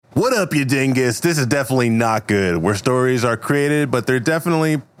What up, you dingus? This is definitely not good, where stories are created, but they're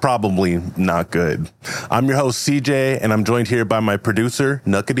definitely probably not good. I'm your host, CJ, and I'm joined here by my producer,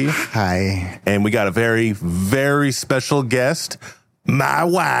 Nuckety. Hi. And we got a very, very special guest, my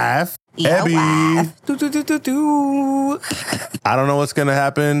wife, Ebby. I don't know what's going to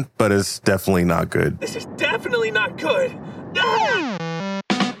happen, but it's definitely not good. This is definitely not good.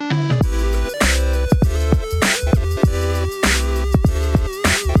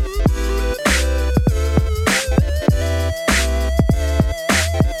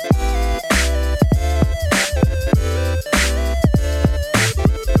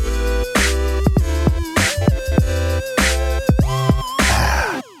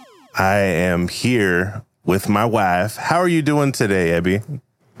 I am here with my wife. How are you doing today, Ebby?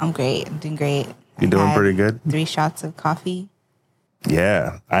 I'm great. I'm doing great. You doing pretty good? 3 shots of coffee.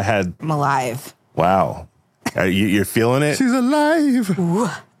 Yeah, I'm alive. Wow. You're feeling it? She's alive.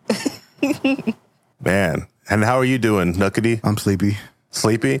 Man. And how are you doing, Nuckety? I'm sleepy.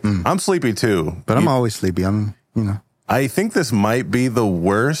 Sleepy? I'm sleepy too. But I'm always sleepy. I think this might be the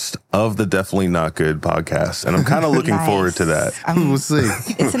worst of the Definitely Not Good podcast, and I'm kind of looking forward to that. We'll see.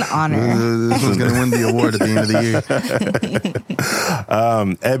 It's an honor. This one's going to win the award at the end of the year.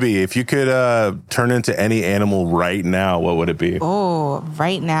 Ebby, if you could turn into any animal right now, what would it be? Oh,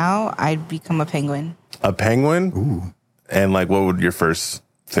 right now, I'd become a penguin. A penguin? Ooh. And what would your first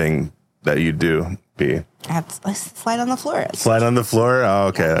thing that you'd do be? I have to slide on the floor. Slide on the floor? Oh,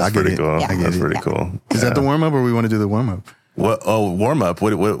 okay. That's pretty cool. Yeah. That's pretty cool. Is that the warm-up, or we want to do the warm-up? What? Oh, warm-up. What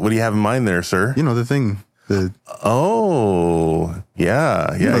do you have in mind there, sir? You know the thing. Oh,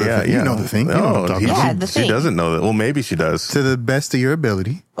 yeah. You know the thing. You know what I'm talking about. the thing. She doesn't know that. Well, maybe she does. To the best of your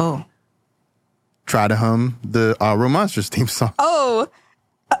ability, Oh. try to hum the Real Monsters theme song. Oh.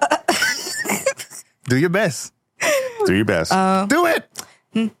 Do your best. Do your best. Do it.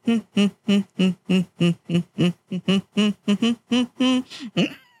 Wait,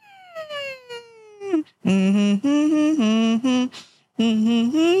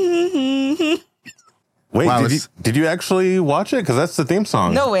 Wow, did you actually watch it? Because that's the theme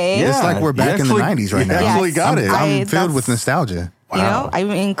song. No way. Yeah, It's like we're back in the 90s right now. You actually got it. I'm filled with nostalgia. You know, I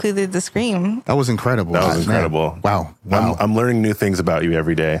included the scream. That was incredible. That was Man. incredible. Wow. I'm learning new things about you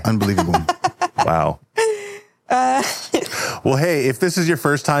every day. Unbelievable. Wow. Well, hey, if this is your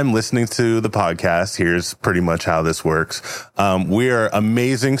first time listening to the podcast, here's pretty much how this works. We are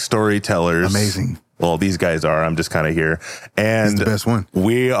amazing storytellers. Amazing. Well, these guys are. I'm just kind of here. And He's the best one.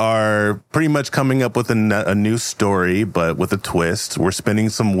 We are pretty much coming up with a new story, but with a twist. We're spinning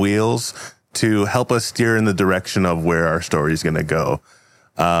some wheels to help us steer in the direction of where our story is going to go.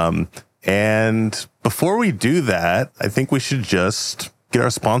 And before we do that, I think we should just get our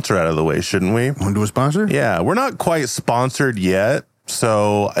sponsor out of the way, shouldn't we? Want to do a sponsor? Yeah, we're not quite sponsored yet.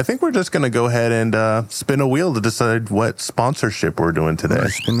 So I think we're just going to go ahead and spin a wheel to decide what sponsorship we're doing today.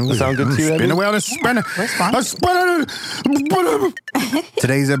 Spin the wheel. Sound good to you, Spin Eddie? the wheel. Spin it. We're sponsored.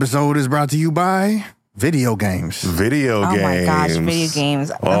 Today's episode is brought to you by video games. Video games. Oh my gosh, video games.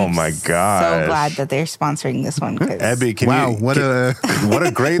 Oh I'm my gosh. So glad that they're sponsoring this one. Ebby, can Wow, you? what a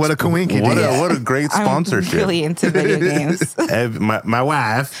great what a coinky what a great sponsorship. I'm really into video games. My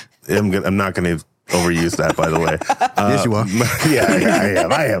wife. I'm not going to overuse that, by the way. Yes, you are. Yeah,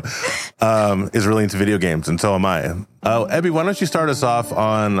 I am. Is really into video games, and so am I. Ebby, why don't you start us off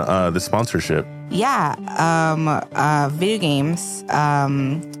on the sponsorship? Yeah, video games.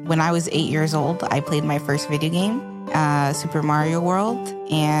 When I was 8 years old, I played my first video game, Super Mario World,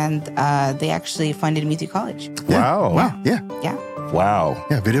 and they actually funded me through college. Wow. Yeah. Yeah. Wow.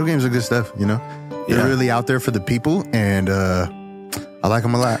 Yeah, video games are good stuff, you know? They're Yeah. really out there for the people, and I like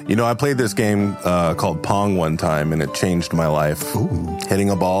them a lot. You know, I played this game called Pong one time, and it changed my life. Ooh, Hitting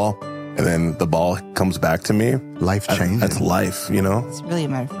a ball, and then the ball comes back to me. life changing. That's life, you know? It's really a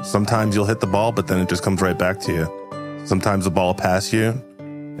metaphor. Sometimes you'll hit the ball, but then it just comes right back to you. Sometimes the ball will pass you,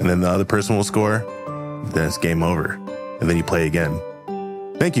 and then the other person will score. Then it's game over, and then you play again.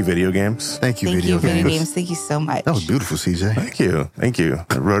 Thank you, video games. Thank you, Thank video you, video games. games. Thank you so much. That was beautiful, CJ. Thank you.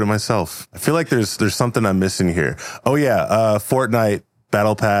 I wrote it myself. I feel like there's something I'm missing here. Oh yeah, Fortnite,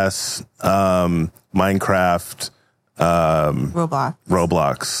 Battle Pass, Minecraft,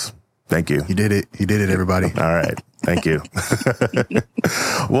 Roblox. Thank you. You did it. You did it, everybody. All right. Thank you.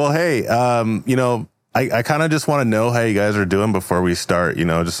 Well, hey, you know, I kind of just want to know how you guys are doing before we start, you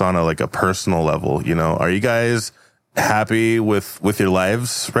know, just on a personal level, you know. Are you guys happy with your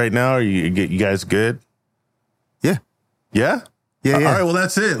lives right now? Are you guys good? Yeah. Yeah? Yeah. All right, well,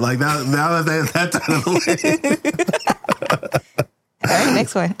 that's it. Like, now that that's out of the way. All right,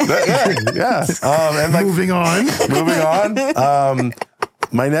 next one. Yeah. And Moving on.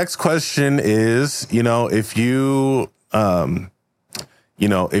 my next question is, if you were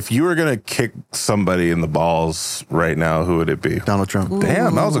going to kick somebody in the balls right now, who would it be? Donald Trump.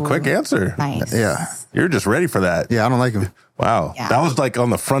 Damn, that was a quick answer. Nice. Yeah. You're just ready for that. Yeah, I don't like him. Wow. Yeah. That was like on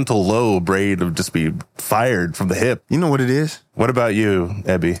the frontal lobe, ready to just be fired from the hip. You know what it is? What about you,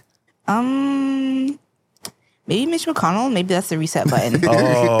 Ebby? Maybe Mitch McConnell. Maybe that's the reset button.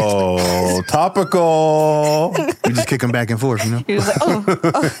 Oh, topical. We just kick him back and forth, you know? He was like, oh.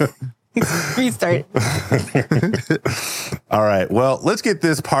 Restart. All right. Well, let's get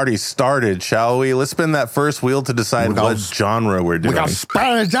this party started, shall we? Let's spin that first wheel to decide what genre we're doing. We got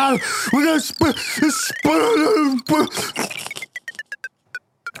Spanish out. We got Spanish.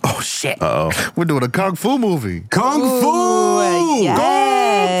 Oh, shit. Uh-oh. We're doing a Kung Fu movie. Kung Fu!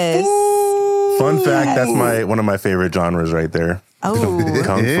 Yes. Fun fact, that's one of my favorite genres right there. Oh.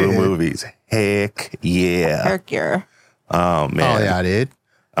 Kung Fu movies. Heck yeah. Hercure. Oh, man. Oh, yeah, I did.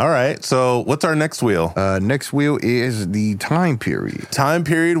 All right. So what's our next wheel? Next wheel is the time period. Time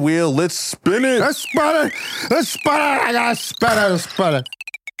period wheel. Let's spin it. Let's spin it. Let's spin it. I got to spin it.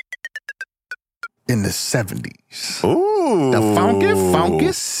 In the 70s. Ooh. The funky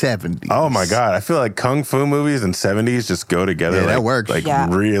 70s. Oh, my God. I feel like Kung Fu movies and 70s just go together. Yeah, that works.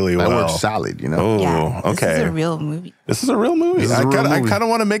 Really well. That works solid, you know? Oh, Yeah. okay. This is a real movie. This is a real movie. I kind of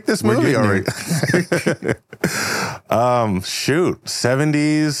want to make this movie already. Shoot.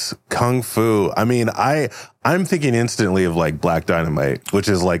 70s Kung Fu. I mean, I'm thinking instantly of like Black Dynamite, which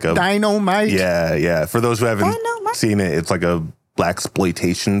is like a Dynamite. Yeah. For those who haven't Dynamite. seen it, it's like a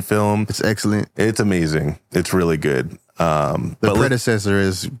blaxploitation film. It's excellent. It's amazing. It's really good. The predecessor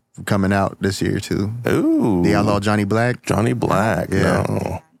is coming out this year too. Ooh. The Outlaw Johnny Black. Johnny Black. Yeah.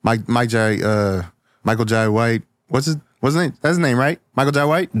 No. Michael Jai White. What's his name? That's his name, right? Michael Jai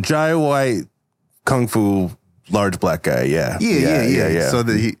White? Jai White, Kung Fu, large black guy. Yeah. Yeah. So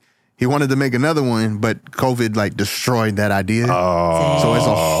he wanted to make another one, but COVID like destroyed that idea. Oh. So it's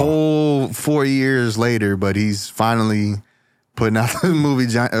a whole 4 years later, but he's finally putting out the movie,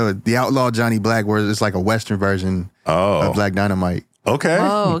 The Outlaw Johnny Black, where it's like a Western version of Black Dynamite. Okay.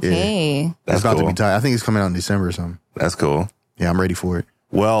 Oh, okay. That's It's about cool. to be tight. I think it's coming out in December or something. That's cool. Yeah, I'm ready for it.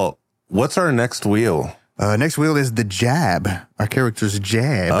 Well, what's our next wheel? Next wheel is the jab. Our character's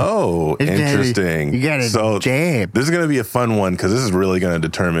jab. Oh, It's gotta- interesting. you gotta jab. This is going to be a fun one because this is really going to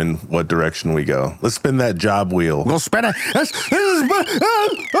determine what direction we go. Let's spin that job wheel. Go spin it.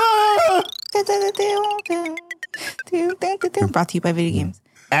 Brought to you by video games.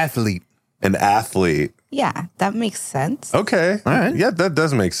 Athlete. An athlete. Yeah, that makes sense. Okay. All right. Yeah, that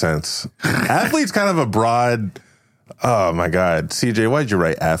does make sense. Athlete's kind of a broad. Oh my God, CJ, why'd you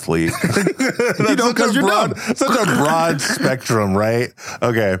write athlete? You know, because you're dumb. Such a broad spectrum, right?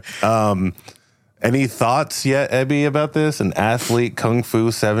 Okay. Any thoughts yet, Ebby, about this? An athlete, Kung Fu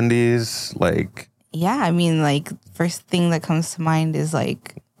 70s, like. Yeah, I mean, like, first thing that comes to mind is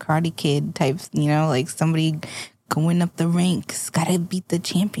like Karate Kid types, like somebody going up the ranks, gotta beat the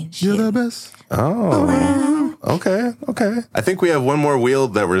championship. You're the best. Oh, okay. I think we have one more wheel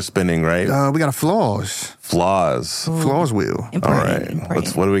that we're spinning, right? We got a flaws. Flaws. Flaws wheel. All Important, right.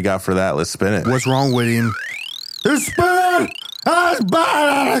 important. What do we got for that? Let's spin it. What's wrong with him? It's spin.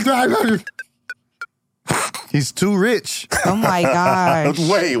 He's too rich. Oh my gosh.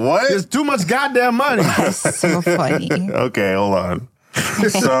 Wait, what? There's too much goddamn money. That's so funny. Okay, hold on.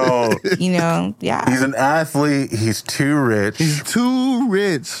 So Yeah. he's an athlete. He's too rich. He's too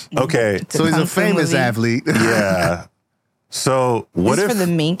rich. Okay. So he's Kung a Fu famous movie. athlete. Yeah. So what This if is for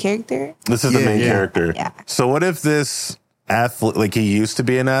the main character? this is the Yeah, main yeah. character? Yeah. So what if this athlete, like he used to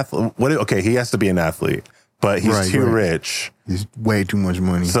be an athlete? Okay, he has to be an athlete, but he's Right, too right. rich. He's way too much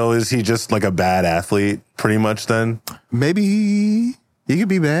money. So is he just like a bad athlete, pretty much? Then Maybe he could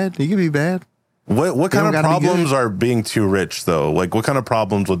be bad. He could be bad. what kind don't of gotta be problems good. are being too rich though? Like what kind of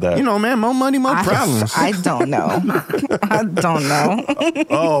problems would that? You know, man, more money, more problems. I don't know. I don't know.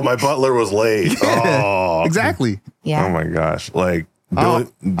 Oh, my butler was late. Oh, Exactly. Yeah. Oh my gosh! Like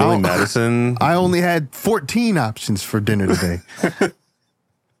Billy Madison. I only had 14 options for dinner today.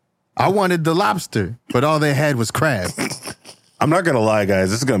 I wanted the lobster, but all they had was crab. I'm not gonna lie,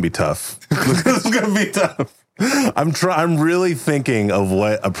 guys. This is gonna be tough. This is gonna be tough. I'm really thinking of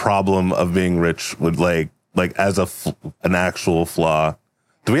what a problem of being rich would like as an actual flaw.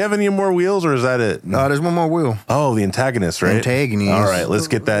 Do we have any more wheels, or is that it? There's one more wheel. Oh, the antagonist, right? Antagonist. All right, let's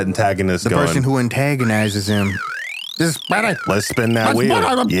get that antagonist The going. person who antagonizes him. This Let's spin that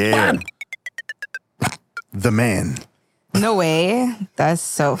wheel. Yeah. The man. No way. That's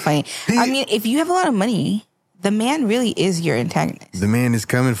so funny. I mean, if you have a lot of money, the man really is your antagonist. The man is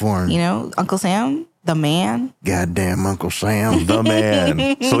coming for him. Uncle Sam, The man? Goddamn Uncle Sam. The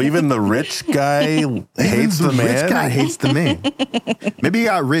man. So even the rich guy hates the man? Rich guy hates the man. Maybe he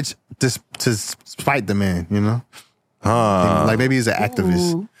got rich to spite the man, you know? Like maybe he's an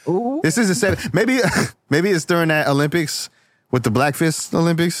activist. Ooh. This is a seven. Maybe it's during that Olympics with the Black Fist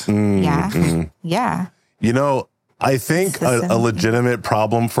Olympics. Yeah. You know, I think a legitimate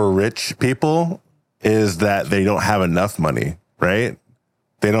problem for rich people is that they don't have enough money, right?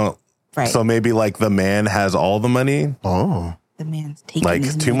 They don't. Right. So maybe like the man has all the money. Oh. The man's taking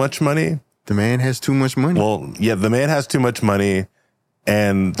like too much money. The man has too much money. Well, yeah, the man has too much money.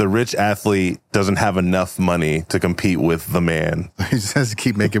 And the rich athlete doesn't have enough money to compete with the man. He just has to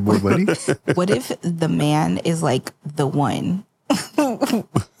keep making more money. What if the man is like the one?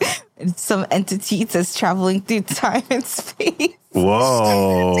 Some entity that's traveling through time and space.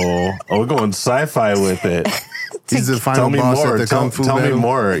 Whoa. We're going sci-fi with it. He's the final boss at the Kung Fu Tell me battle.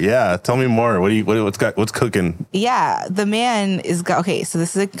 more. Yeah, tell me more. What's cooking? Yeah, the man is... Okay, so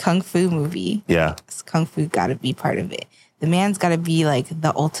this is a Kung Fu movie. Yeah. Kung Fu got to be part of it. The man's got to be like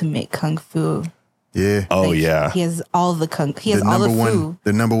the ultimate kung fu. Yeah. Oh, like, yeah. He has all the kung. He has all the fu.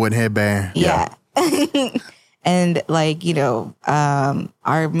 The number one headband. Yeah. And like, you know,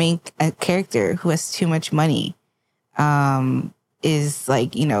 our main character who has too much money is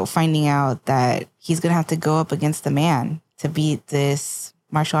like, you know, finding out that he's going to have to go up against the man to beat this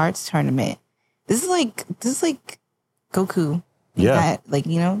martial arts tournament. This is like Goku. Yeah. That, like,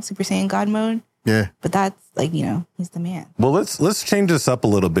 you know, Super Saiyan God mode. Yeah. But that's like, you know, he's the man. Well, let's change this up a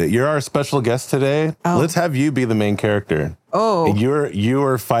little bit. You're our special guest today. Oh. Let's have you be the main character. Oh. You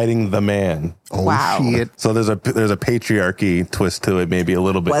are fighting the man. Oh, Wow. shit. So there's a patriarchy twist to it, maybe a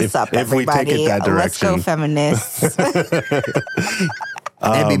little bit. What's up, if we everybody? take it that Let's direction. go, feminists.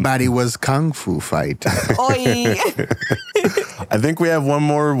 Everybody was kung fu fight. Oi. I think we have one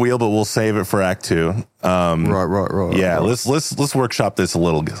more wheel, but we'll save it for Act 2. Right. Yeah, let's workshop this a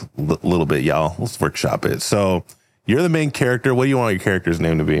little bit, y'all. Let's workshop it. So you're the main character. What do you want your character's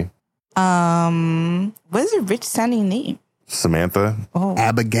name to be? What is a rich sounding name? Samantha. Oh,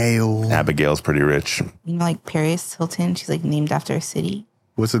 Abigail. Abigail's pretty rich. you know, like Paris Hilton. She's like named after a city.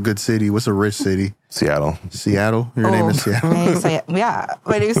 What's a good city? What's a rich city? Seattle. Seattle? Your name is Seattle?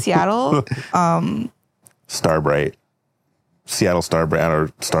 My name is Seattle. Starbright. Seattle Starbright or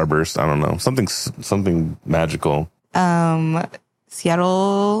Starburst. I don't know. Something magical.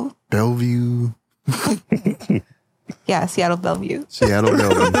 Seattle. Bellevue. Yeah, Seattle Bellevue. Seattle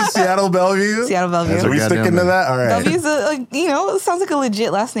Bellevue. Seattle Bellevue. Seattle Bellevue. Are we Goddamn sticking to it. that? All right. Bellevue's it sounds like a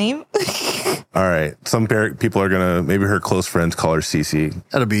legit last name. All right. Some people are gonna, maybe her close friends call her Cece.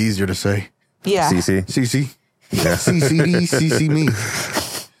 That'll be easier to say. Yeah. Cece. CC. Yeah. CCD, CC me.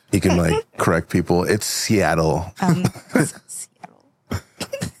 You can like correct people. It's Seattle. Seattle.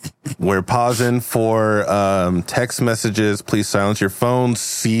 We're pausing for text messages. Please silence your phone.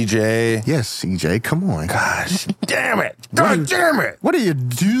 CJ. Yes, CJ, come on. Gosh damn it. God damn it. What are you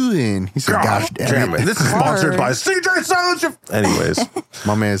doing? He said, gosh damn it. This is sponsored by CJ Silence Your... Anyways.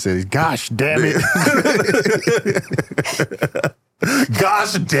 My man says, gosh damn it.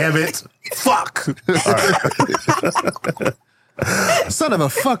 Gosh damn it. Fuck. All right. Son of a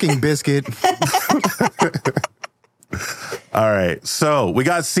fucking biscuit. All right. So we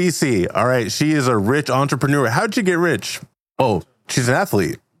got Cece. All right. She is a rich entrepreneur. How'd you get rich? Oh, she's an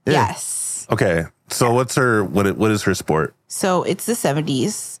athlete. Yes. Okay. So what is her sport? So it's the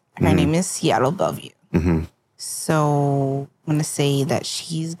 70s. Her name is Seattle Bellevue. Mm-hmm. So I'm going to say that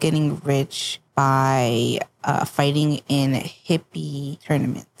she's getting rich by fighting in hippie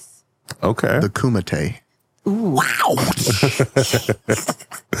tournaments. Okay. The Kumite. Ooh. Wow.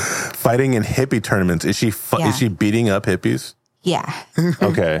 Fighting in hippie tournaments. Is she Yeah. is she beating up hippies? Yeah.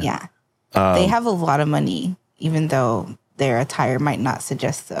 Okay. Yeah. They have a lot of money, even though their attire might not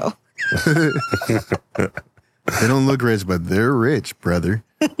suggest so. They don't look rich, but they're rich, brother.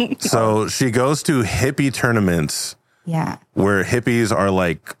 So she goes to hippie tournaments Yeah. where hippies are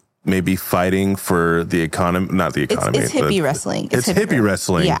like maybe fighting for the economy, not the economy. It's hippie wrestling. It's hippie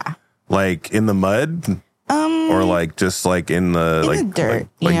wrestling. Yeah. Like in the mud? Or like just like in the the dirt,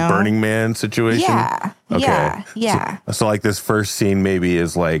 like you know? Burning Man situation? Yeah. Okay. Yeah. Yeah. So like this first scene maybe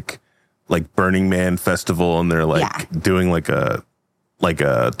is like Burning Man festival and they're like Yeah. doing like a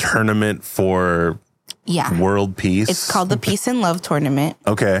tournament for Yeah. world peace. It's called the Peace and Love Tournament.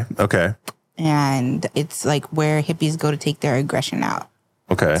 Okay. And it's like where hippies go to take their aggression out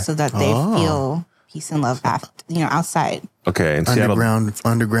Okay. so that they feel peace and love outside. Okay. And Underground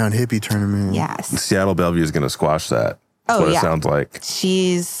hippie tournament. Yes. Seattle Bellevue is going to squash that. That's Oh, what yeah. it sounds like.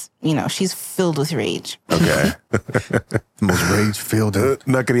 She's she's filled with rage. Okay. The most rage-filled.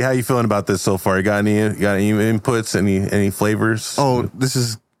 Nuckety, how you feeling about this so far? You got any inputs? Any flavors? Oh, this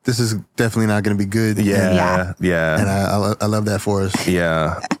is definitely not going to be good. Yeah. And I love that for us.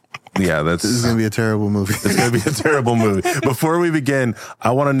 Yeah. Yeah, This is going to be a terrible movie. It's going to be a terrible movie. Before we begin,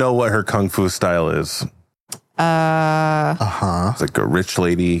 I want to know what her kung fu style is. It's like a rich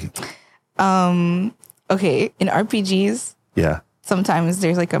lady. Okay, in RPGs, Yeah. sometimes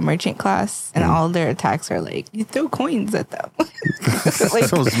there's like a merchant class and all their attacks are like you throw coins at them. Like,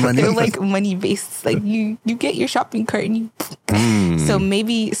 Those money. they're like money based. Like you get your shopping cart and you so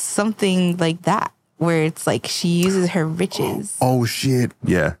maybe something like that where it's like she uses her riches. Oh, shit.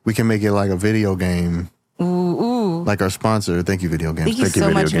 Yeah. We can make it like a video game. Ooh. Like our sponsor. Thank you, video games. Thank you so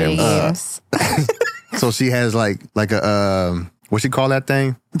video much, video games. games. So she has like a, what you call that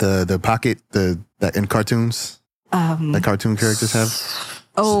thing? The pocket, that in cartoons? That cartoon characters have?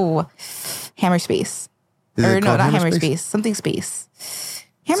 Oh, Hammer Space. Is Or it no, called not Hammer Hammer Space? Space. Something Space.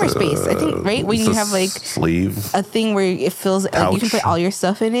 Hammer Space, I think, right? When It's you a have like sleeve. a thing where it fills, like you can Pouch. put all your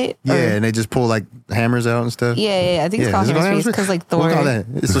stuff in it. Yeah, Or- and they just pull like hammers out and stuff. yeah. I think it's called is it Hammer Space because like Thor. We'll call that.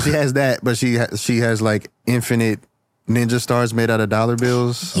 So she has that, but she has like infinite ninja stars made out of dollar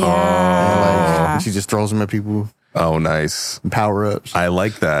bills. Yeah. And like she just throws them at people. Oh, nice. Power ups. I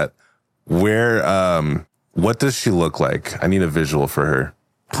like that. What does she look like? I need a visual for her.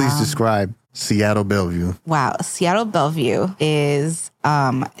 Please describe Seattle Bellevue. Wow, Seattle Bellevue is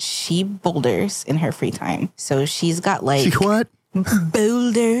she boulders in her free time. So she's got like She what?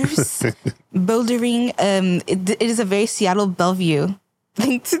 boulders, bouldering. It is a very Seattle Bellevue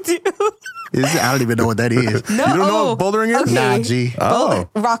thing to do. I don't even know what that is. No, You don't know what bouldering is? okay. Nah, G. Oh.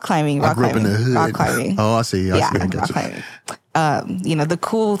 Rock climbing. I grew up in the hood. Rock climbing. Oh, I see. I Yeah, see. I rock got you. climbing. The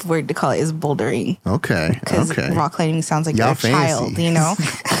cool word to call it is bouldering Okay. because Okay. rock climbing sounds like Y'all you're a fancy.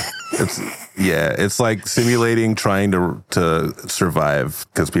 child. It's like simulating trying to survive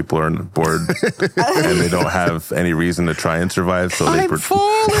because people are bored and they don't have any reason to try and survive. So they I'm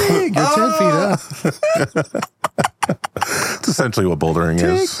falling. You're 10 feet up. it's essentially what bouldering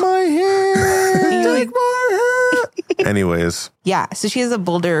Take is. my hand. You're like, Anyways, yeah, so she has a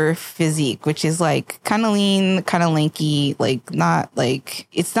boulder physique, which is like kind of lean, kind of lanky, like not like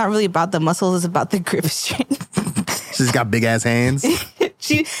it's not really about the muscles, it's about the grip strength. She's got big ass hands.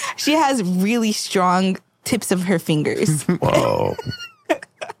 she has really strong tips of her fingers. whoa.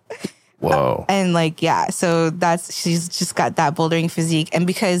 Whoa. And like, yeah, so she's just got that bouldering physique. And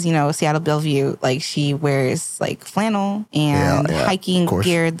because, Seattle Bellevue, like she wears like flannel and Yeah, hiking of course.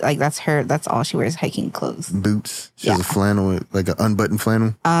 gear. Like that's all she wears, hiking clothes. Boots. She has Yeah. a flannel, like an unbuttoned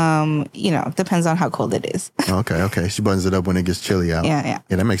flannel. Depends on how cold it is. Okay. She buttons it up when it gets chilly out. Yeah.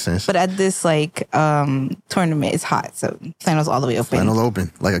 Yeah, that makes sense. But at this like tournament, it's hot. So flannel's all the way open. Flannel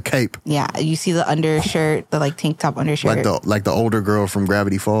open, like a cape. Yeah. You see the undershirt, the like tank top undershirt. Like the older girl from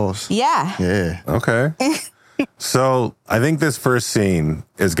Gravity Falls. Yeah. Yeah. Okay. So I think this first scene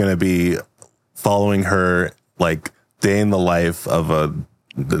is going to be following her like day in the life of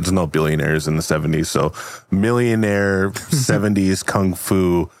there's no billionaires in the 70s. So millionaire 70s kung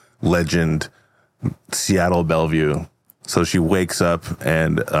fu legend, Seattle Bellevue. So she wakes up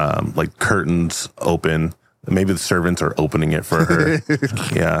and like curtains open. Maybe the servants are opening it for her.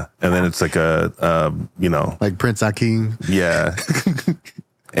 Yeah. And then it's like Like Prince Akeem. yeah.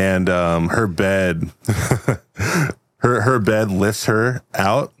 And her bed, her bed lifts her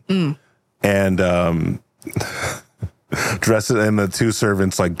out, and dresses, and the two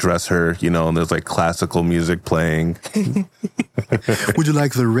servants like dress her, and there's like classical music playing. Would you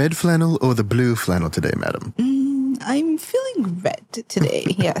like the red flannel or the blue flannel today, madam? I'm feeling red today.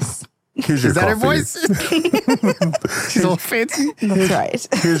 Yes. Here's your Is that her coffee. voice? She's all fancy. That's right.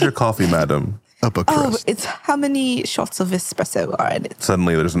 Here's your coffee, madam. Upper Oh, crust. it's how many shots of espresso are in it?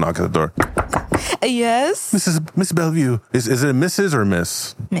 Suddenly, there's a knock at the door. Yes, Miss Bellevue. Is it a Mrs. or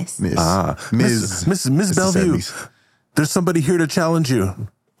Miss? Miss. Miss. Miss It's the Bellevue. 70s. There's somebody here to challenge you.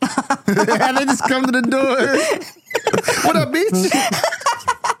 And they just come to the door. What up, bitch?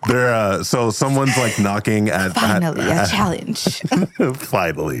 They're so someone's like knocking at Finally, a at- challenge.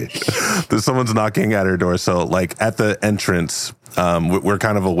 Finally, there's someone's knocking at her door. So like at the entrance, we're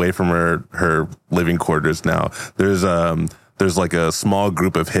kind of away from her living quarters now. There's like a small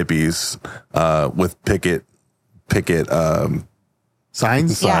group of hippies with picket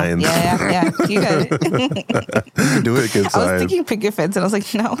Signs? Yeah, signs. yeah. You got it. Do it. picket I was signs. thinking picket fence, and I was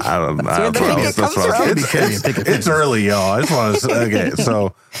like, no. I don't know. That's where the picket comes from. It's early, y'all. I just want to say, okay.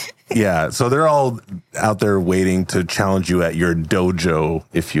 So, yeah. So they're all out there waiting to challenge you at your dojo,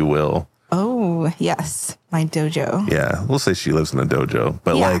 if you will. Oh. Oh, yes. My dojo. Yeah, we'll say she lives in a dojo,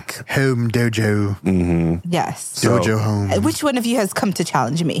 but Yeah. like, Home dojo. Yes. Dojo home. Which one of you has come to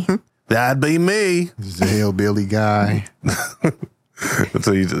challenge me? that'd be me. This is a hillbilly guy.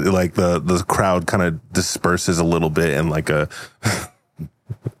 So you like the crowd kind of disperses a little bit, and like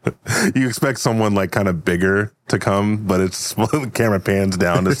you expect someone like kind of bigger to come, but it's the camera pans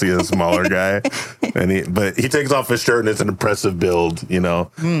down to see a smaller guy, and he takes off his shirt and it's an impressive build, you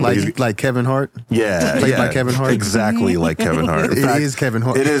know, Like Kevin Hart. yeah, Played yeah, by Kevin Hart? exactly like Kevin Hart. In fact, It is Kevin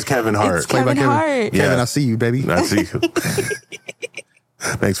Hart. It is Kevin Hart. It's Kevin Hart. Kevin, Yeah. I see you, baby. I see you.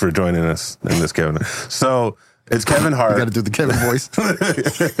 Thanks for joining us in this, Kevin. So it's Kevin Hart. You got to do the Kevin voice.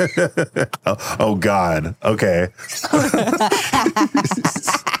 Oh God. Okay.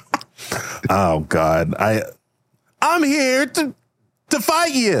 Oh God. I'm here to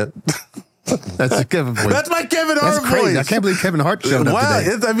fight you. That's the Kevin voice. That's my Kevin Hart That's crazy. voice. I can't believe Kevin Hart showed up Wow.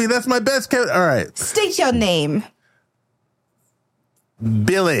 today. I mean, that's my best Kevin. All right. State your name.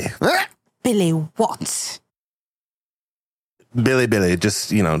 Billy. Billy what? Billy. Just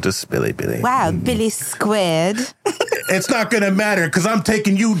Billy. Wow, Billy squared. It's not going to matter because I'm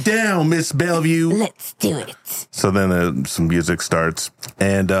taking you down, Miss Bellevue. Let's do it. So then some music starts,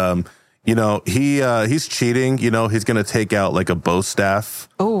 and he's cheating. You know, he's gonna take out like a bow staff.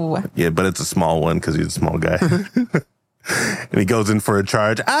 Oh, Yeah, but it's a small one because he's a small guy. And he goes in for a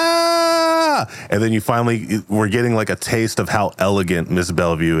charge. Ah! And then we're getting like a taste of how elegant Miss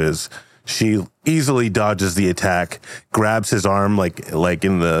Bellevue is. She easily dodges the attack, grabs his arm like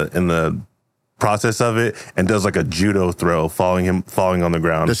in the process of it, and does like a judo throw, falling on the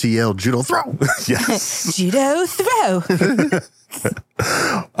ground. Does she yell judo throw? Yes. judo throw.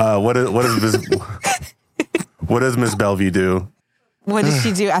 What does Miss Bellevue do? What does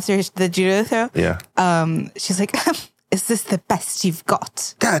she do after the judo throw? Yeah. She's like, is this the best you've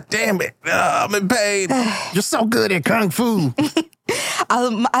got? God damn it! I'm in pain. You're so good at kung fu.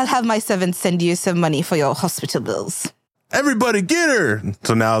 I'll have my servant send you some money for your hospital bills. Everybody, get her!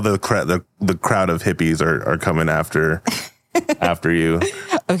 So now the crowd of hippies are coming after you.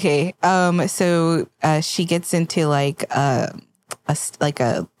 Okay. So she gets into like a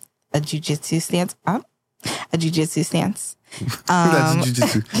jujitsu stance. A jujitsu stance. That's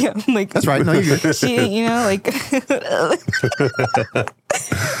jujitsu. Yeah, like That's right. No, you're good. she, like.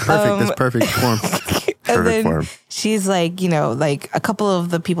 Perfect. That's perfect form. And then form. she's like, like a couple of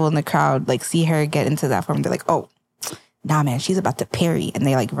the people in the crowd like see her get into that form. They're like, oh, nah, man, she's about to parry, and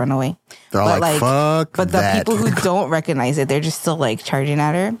they like run away. They're all like, fuck But the that. people who don't recognize it, they're just still like charging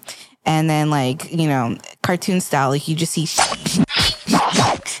at her. And then like, cartoon style, like you just see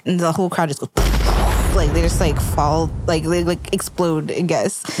and the whole crowd just goes like they just like fall, like they like explode, I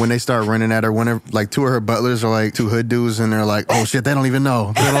guess. When they start running at her, whenever like two of her butlers are like two hood dudes, and they're like, "Oh shit, they don't even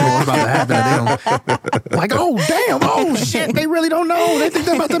know. They don't know what's about to happen." They don't like, "Oh damn, oh shit, they really don't know. They think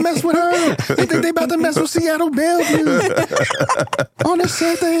they're about to mess with her. They think they about to mess with Seattle Bellevue. On the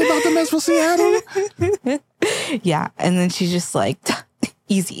set, they ain't about to mess with Seattle." Yeah, and then she's just like,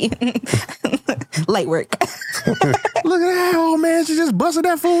 easy, light work. Look at that, oh man, she just busted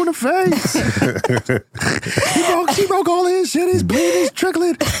that fool in the face. She broke all his shit. He's bleeding, he's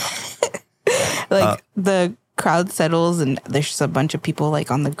trickling. Like the crowd settles, and there's just a bunch of people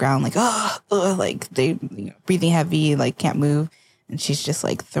like on the ground, like like they breathing heavy, like can't move, and she's just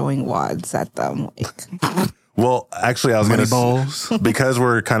like throwing wads at them. Like, Well, actually, I was Money going balls. to because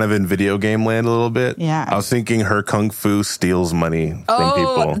we're kind of in video game land a little bit. Yeah. I was thinking her kung fu steals money from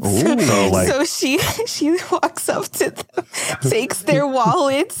people. So like, so she walks up to them, takes their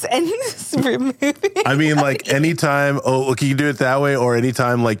wallets, and removes it. I mean, like anytime. Oh, can you do it that way? Or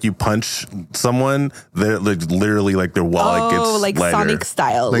anytime, like you punch someone, they're like literally like their wallet gets like lighter. Sonic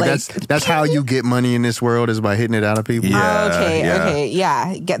style. Like that's how you get money in this world, is by hitting it out of people. Yeah. Okay.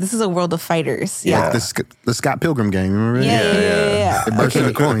 Yeah. This is a world of fighters. Yeah. Like the Scott Pilgrim game, remember that? Yeah. It bursts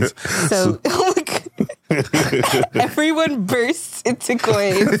into coins. So, everyone bursts into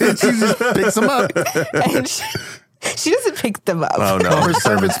coins, She just picks them up. and she doesn't pick them up. Oh no, Her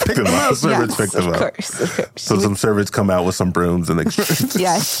servants pick them up. Servants pick them of up. course. So some servants come out with some brooms and they.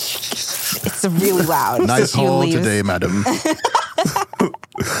 Yeah, it's really loud. Nice so she haul leaves. today, madam.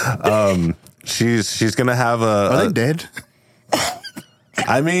 She's gonna have Are they dead?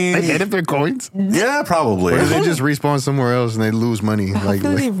 I mean, They dead if they're coins? yeah, probably. Or do they just respawn somewhere else and they lose money? Like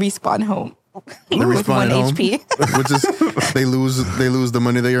Hopefully they respawn home they with respawn 1 at home? HP. Which is they lose the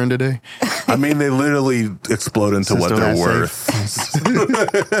money they earned today. I mean, they literally explode into what Still they're not worth.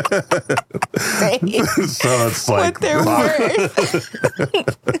 So it's like, What they're worth.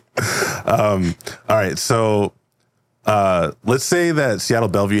 all right. So Let's say that Seattle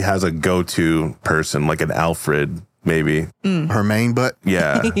Bellevue has a go-to person, like an Alfred, maybe. Her main butt.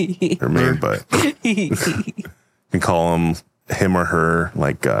 Yeah, her main butt. You can call him or her,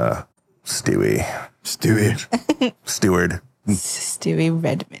 like Stewie. Steward. Stewie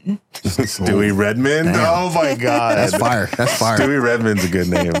Redmond. Stewie Redmond? Damn. Oh my God. That's fire. Stewie Redmond's a good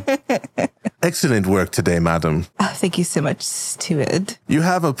name. Excellent work today, madam. Oh, thank you so much, Steward. You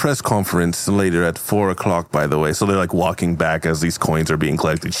have a press conference later at 4:00, by the way. So they're like walking back as these coins are being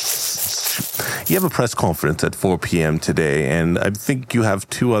collected. You have a press conference at 4 p.m. today, and I think you have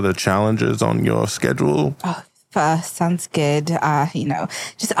 2 other challenges on your schedule. Oh, sounds good.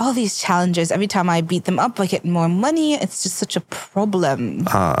 Just all these challenges. Every time I beat them up, I get more money. It's just such a problem.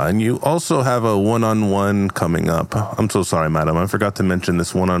 And you also have a one-on-one coming up. I'm so sorry, madam. I forgot to mention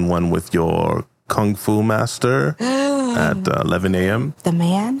this one-on-one with your Kung Fu master at 11 a.m. The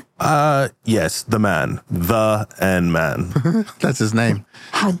man? Yes, the man. The and man. That's his name.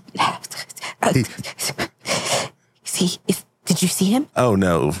 Did you see him? Oh,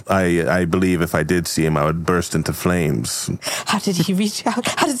 no. I believe if I did see him, I would burst into flames. How did he reach out?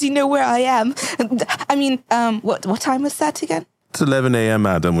 How does he know where I am? I mean, what time was that again? It's 11 a.m.,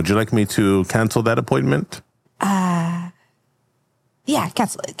 madam. Would you like me to cancel that appointment? Yeah,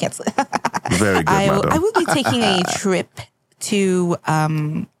 cancel it. Very good, madam. I will be taking a trip to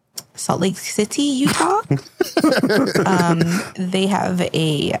Salt Lake City, Utah. They have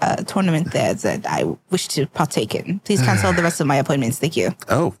a tournament there that I wish to partake in. Please cancel the rest of my appointments. Thank you.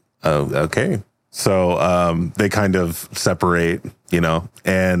 Oh, okay. So they kind of separate,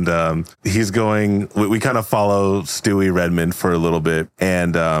 and he's going. We kind of follow Stewie Redmond for a little bit,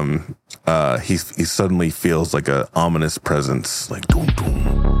 and he suddenly feels like a ominous presence, like doom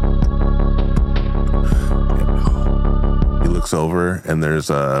doom. He looks over, and there's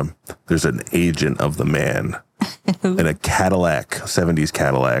an agent of the man in a Cadillac, 70s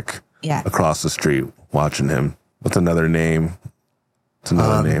Cadillac, across the street, watching him. What's another name?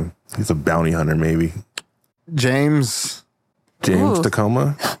 Name. He's a bounty hunter, maybe. James Ooh.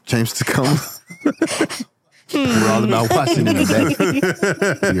 Tacoma. James Tacoma. We're all about Washington today.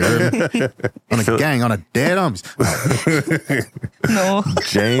 You heard me? On a gang, on a dead arms. No.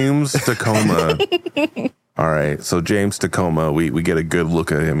 James Tacoma. All right, so James Tacoma, we get a good look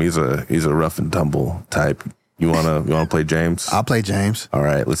at him. He's a rough and tumble type. You wanna play James? I'll play James. All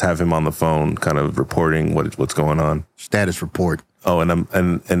right, let's have him on the phone, kind of reporting what's going on. Status report. Oh,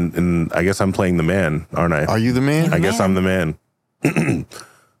 and I guess I'm playing the man, aren't I? Are you the man? I guess I'm the man.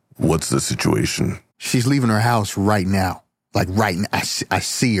 What's the situation? She's leaving her house right now. Like right now. I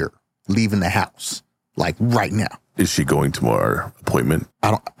see her leaving the house. Like right now. Is she going to our appointment?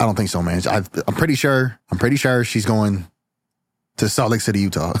 I don't think so, man. I'm pretty sure she's going to Salt Lake City,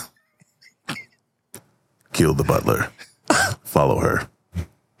 Utah. Kill the butler. Follow her.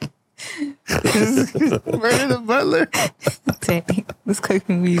 Murder the butler. Dang, this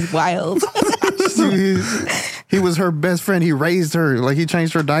cooking me is wild. He was her best friend. He raised her. Like he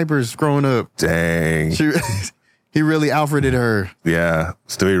changed her diapers growing up. Dang. He really Alfreded her. Yeah.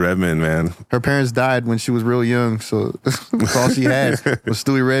 Stewie Redmond, man. Her parents died when she was real young, so that's all she had was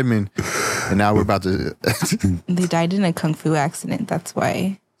Stewie Redmond. And now we're about to... They died in a kung fu accident. That's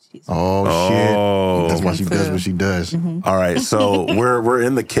why. Oh, shit. That's why she does what she does. Mm-hmm. All right. So we're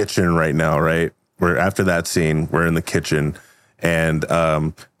in the kitchen right now, right? We're after that scene, we're in the kitchen. And,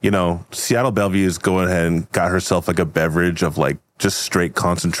 Seattle Bellevue's going ahead and got herself like a beverage of like just straight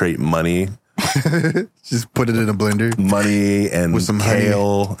concentrate money. Just put it in a blender. Money and with some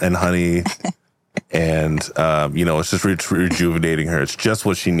kale honey. and honey. And, it's just rejuvenating her. It's just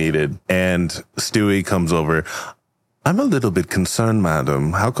what she needed. And Stewie comes over. I'm a little bit concerned,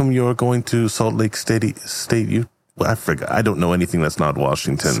 madam. How come you're going to Salt Lake State? I forgot. I don't know anything that's not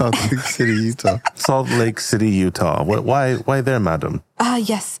Washington. Salt Lake City, Utah. Salt Lake City, Utah. Why there, madam?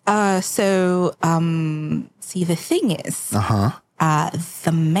 Yes. So, see, the thing is,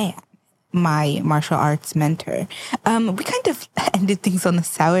 the man, my martial arts mentor, we kind of ended things on a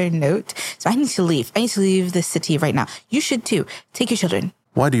sour note. So I need to leave. I need to leave the city right now. You should too. Take your children.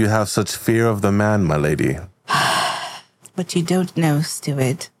 Why do you have such fear of the man, my lady? What you don't know,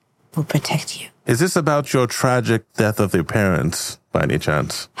 Steward, will protect you. Is this about your tragic death of your parents, by any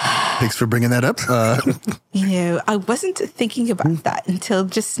chance? Thanks for bringing that up. I wasn't thinking about that until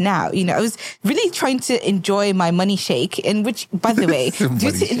just now. I was really trying to enjoy my money shake, and which, by the way,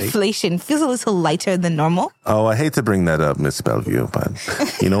 due to inflation, feels a little lighter than normal. Oh, I hate to bring that up, Miss Bellevue, but,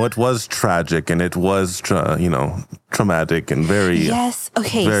 it was tragic, and it was, traumatic and very... Yes,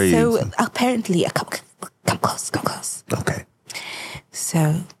 okay, very... so apparently, come close. Okay.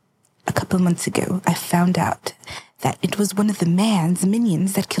 So... a couple months ago, I found out that it was one of the man's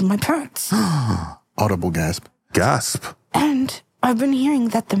minions that killed my parents. Audible gasp. Gasp. And I've been hearing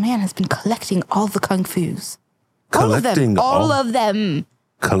that the man has been collecting all the kung fus. Collecting all of them.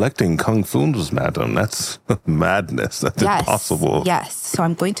 Collecting kung fu's, madam. That's madness. That's impossible. Yes. So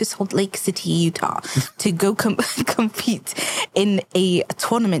I'm going to Salt Lake City, Utah to go compete in a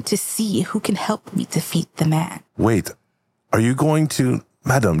tournament to see who can help me defeat the man. Wait, are you going to,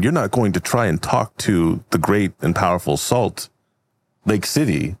 madam, you're not going to try and talk to the great and powerful Salt Lake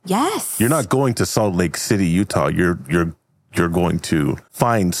City? Yes. You're not going to Salt Lake City, Utah. You're going to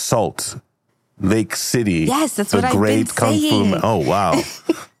find Salt Lake City. Yes, that's what I've been saying. Oh, wow.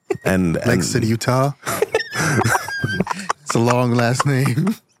 And Lake City, Utah. It's a long last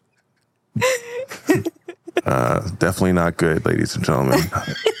name. Definitely not good, ladies and gentlemen.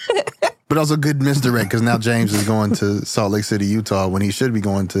 But also good misdirect because now James is going to Salt Lake City, Utah when he should be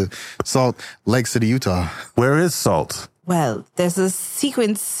going to Salt Lake City, Utah. Where is Salt? Well, there's a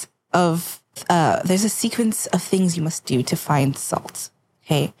sequence of things you must do to find salt.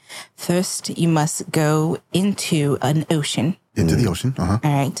 Okay. First, you must go into an ocean. Into the ocean. Uh-huh.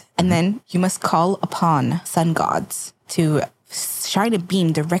 All right. And then you must call upon sun gods to shine a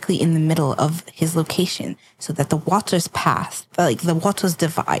beam directly in the middle of his location so that the waters pass, like the waters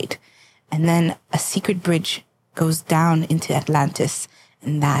divide. And then a secret bridge goes down into Atlantis.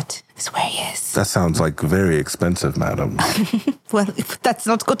 And that is where he is. That sounds like very expensive, madam. Well, that's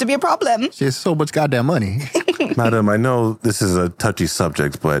not going to be a problem. She has so much goddamn money. Madam, I know this is a touchy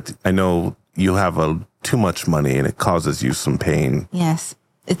subject, but I know you have too much money and it causes you some pain. Yes,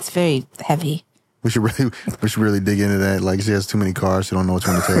 it's very heavy. We should really dig into that. Like, she has too many cars. She don't know which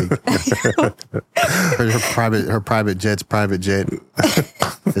one to take. her private jet's private jet.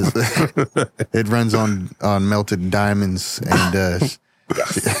 It runs on melted diamonds, and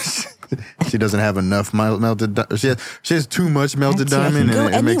she doesn't have enough melted. She has too much melted diamond,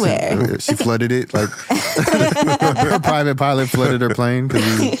 and it makes it. She flooded it. Like her private pilot flooded her plane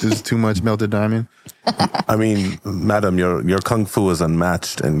because there's too much melted diamond. I mean, madam, your kung fu is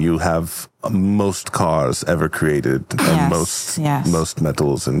unmatched, and you have most cars ever created, and most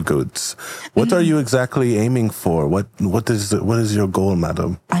metals and goods. What are you exactly aiming for? What is your goal,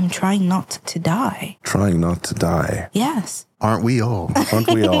 madam? I'm trying not to die. Trying not to die. Yes. Aren't we all?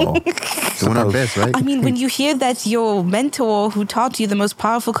 Aren't we all? Doing our best, right? I mean, when you hear that your mentor who taught you the most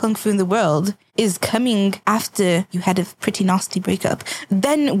powerful kung fu in the world is coming after you had a pretty nasty breakup,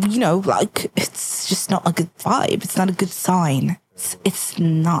 then, like, it's just not a good vibe. It's not a good sign. It's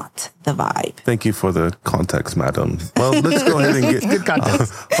not the vibe. Thank you for the context, madam. Well, let's go ahead and get good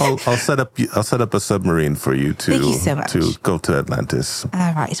context. I'll set up a submarine for you Thank you so much. to go to Atlantis.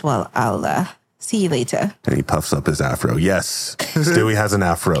 All right. Well, I'll see you later. And he puffs up his afro. Yes, Stewie has an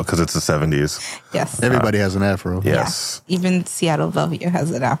afro because it's the 70s. Yes. Everybody has an afro. Yes. Yeah. Even Seattle Bellevue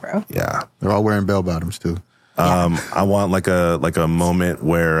has an afro. Yeah. They're all wearing bell bottoms too. I want like a moment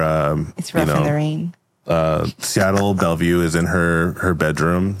where it's rough in the rain. Seattle Bellevue is in her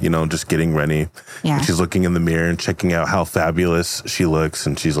bedroom, just getting ready. Yeah. And she's looking in the mirror and checking out how fabulous she looks,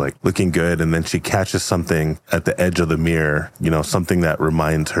 and she's like looking good, and then she catches something at the edge of the mirror, something that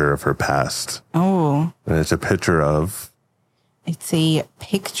reminds her of her past. Oh. And it's a picture of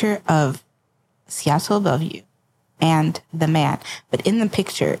Seattle Bellevue and the man. But in the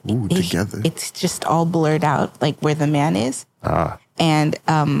picture, together. It's just all blurred out, like where the man is. Ah. And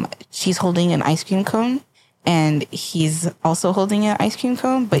she's holding an ice cream cone, and he's also holding an ice cream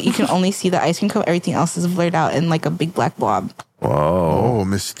cone, but you can only see the ice cream cone. Everything else is blurred out in like a big black blob. Whoa. Oh,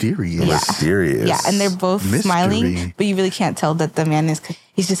 mysterious. Yeah. Mysterious. Yeah, and they're both Mystery. smiling, but you really can't tell that the man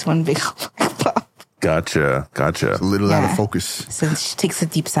he's just one big black blob. Gotcha. A little out of focus. So she takes a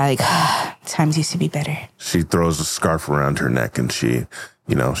deep sigh, like, times used to be better. She throws a scarf around her neck, and she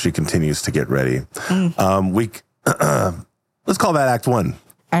continues to get ready. Let's call that Act 1.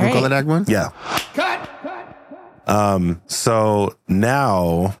 All right. Call it Act 1? Yeah. Cut! So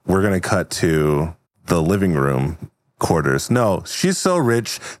now we're going to cut to the living room quarters. No, she's so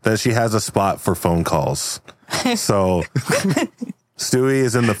rich that she has a spot for phone calls. So Stewie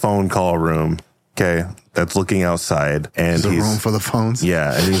is in the phone call room. Okay. That's looking outside, and There's a room for the phones.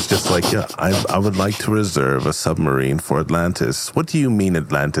 Yeah. And he's just like, yeah, I would like to reserve a submarine for Atlantis. What do you mean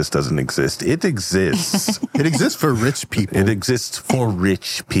Atlantis doesn't exist? It exists. It exists for rich people. It exists for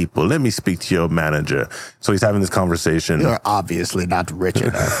rich people. Let me speak to your manager. So he's having this conversation. You're obviously not rich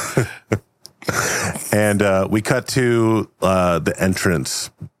enough. And we cut to the entrance.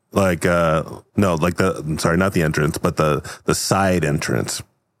 Not the entrance, but the side entrance.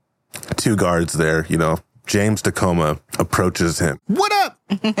 Two guards there, James Tacoma approaches him. What up?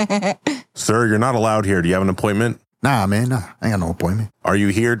 Sir, you're not allowed here. Do you have an appointment? Nah, man, nah. I ain't got no appointment. Are you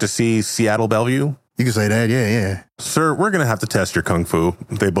here to see Seattle Bellevue? You can say that, yeah. Sir, we're going to have to test your kung fu.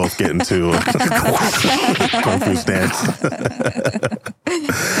 They both get into a kung fu stance.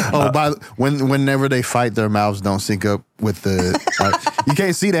 Whenever they fight, their mouths don't sync up with the... you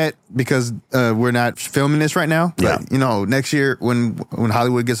can't see that because we're not filming this right now. Yeah. But, next year when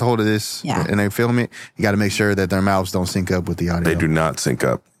Hollywood gets a hold of this and they film it, you got to make sure that their mouths don't sync up with the audio. They do not sync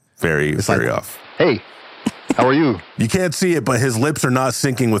up very off. Hey, how are you? You can't see it, but his lips are not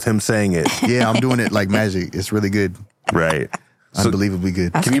syncing with him saying it. Yeah, I'm doing it like magic. It's really good. Right. Unbelievably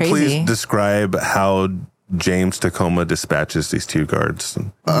good. That's Can you crazy. please describe how James Tacoma dispatches these two guards?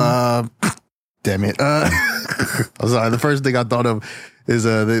 Damn it. I'm sorry. The first thing I thought of is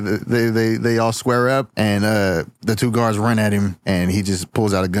they all square up and the two guards run at him and he just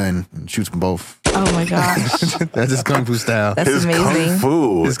pulls out a gun and shoots them both. Oh my gosh. That's his kung fu style. That's His amazing. kung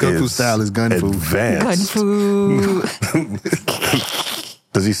fu. His kung fu style is gun fu. Advanced. Gun fu.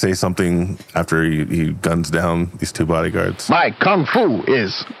 Does he say something after he guns down these two bodyguards? My kung fu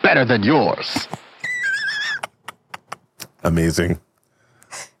is better than yours. Amazing.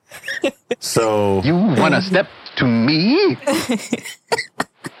 So You want to step to me?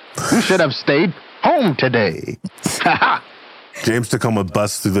 You should have stayed home today. James Tacoma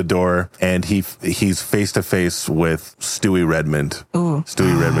busts through the door and he's face to face with Stewie Redmond. Ooh.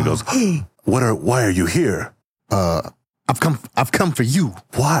 Stewie Redmond goes, why are you here? I've come for you.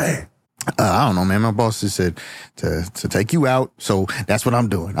 Why? I don't know, man. My boss just said to take you out, so that's what I'm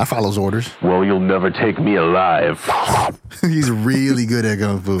doing. I follow his orders. Well, you'll never take me alive. He's really good at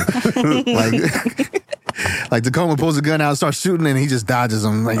kung fu. like Tacoma pulls a gun out, starts shooting, and he just dodges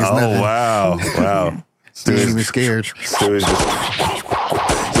them like it's nothing. Wow. He ain't even scared. Stewie's just,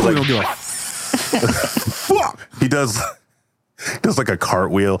 Stewie don't give a he does like a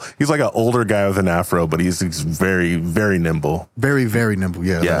cartwheel. He's like an older guy with an afro, but he's very, very nimble. very, very nimble.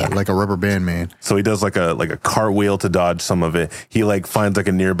 Yeah. Like a rubber band man. So he does like a cartwheel to dodge some of it. He like finds like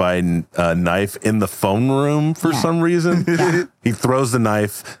a nearby knife in the phone room for some reason. He throws the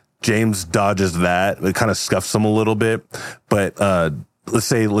knife. James dodges that. It kind of scuffs him a little bit, but let's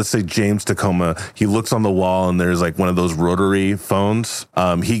say James Tacoma, he looks on the wall and there's like one of those rotary phones.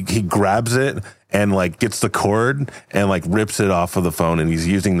 He grabs it and like gets the cord and like rips it off of the phone, and he's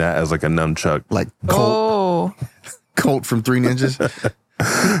using that as like a nunchuck. Like Colt from Three Ninjas.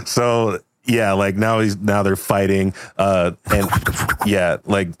 So yeah, like now they're fighting, and yeah,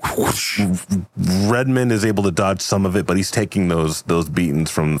 like Redmond is able to dodge some of it, but he's taking those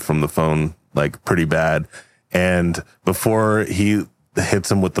beatings from the phone like pretty bad. And before he hits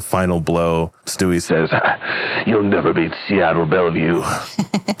him with the final blow, Stewie says, You'll never beat Seattle Bellevue.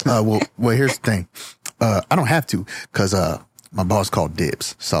 Well, here's the thing. I don't have to because my boss called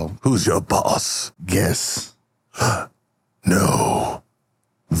dibs. So "Who's your boss?" guess. No,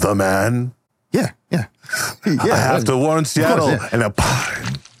 the man. Yeah. I have to warn Seattle, yeah. and then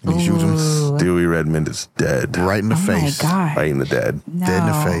He shoots him Stewie Redmond is dead. right in the Oh my face. God. Right in the dead. No. Dead in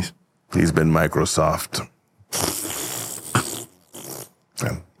the face. He's been Microsoft.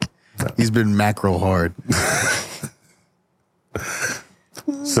 He's been macro hard.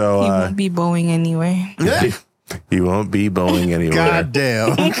 So He won't be Boeing anyway. he won't be Boeing anywhere. God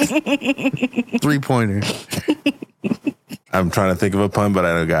damn. 3-pointer. I'm trying to think of a pun, but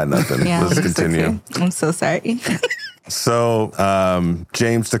I don't got nothing. Yeah, Let's it's continue. okay. I'm so sorry. So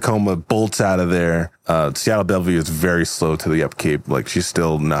James Tacoma bolts out of there. Seattle Bellevue is very slow to the upkeep. Like she's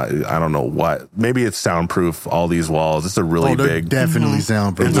still not, I don't know what. Maybe it's soundproof, all these walls. It's a really They're big. definitely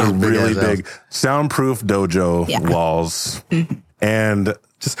soundproof. It's a Those really big-ass big soundproof dojo walls. And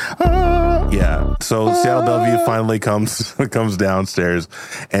Just yeah. So Seattle Bellevue finally comes downstairs,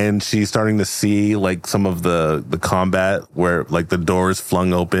 and she's starting to see like some of the combat where like the doors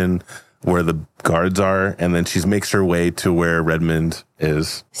flung open where the guards are, and then she makes her way to where Redmond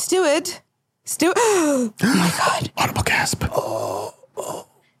is. Steward. Oh my God. audible gasp.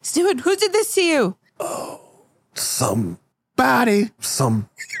 Steward, who did this to you? Some Body.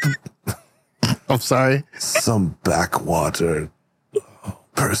 I'm sorry. some backwater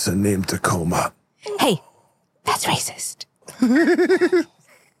person named Tacoma. Hey, that's racist.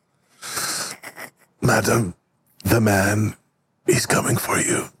 Madam, the man, he's coming for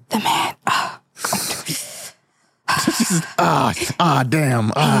you. The man. Damn.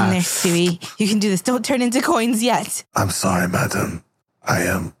 Hang in there, Stewie. You can do this. Don't turn into coins yet. I'm sorry, madam. I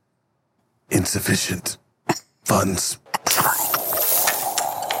am insufficient funds.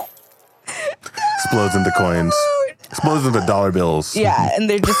 Explodes into coins. Exposing the dollar bills. Yeah, and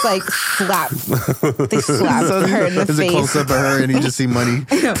they're just like slap. They slap So her in the there's a face. close up of her, and you just see money.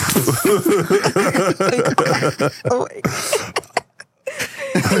 Oh my God.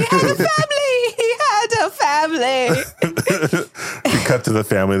 He had a family. You cut to the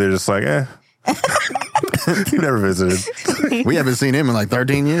family, they're just like, he never visited. We haven't seen him in like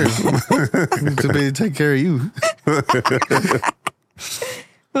 13 years. To be take care of you.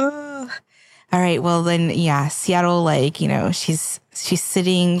 All right, well then, yeah, Seattle, like, you know, she's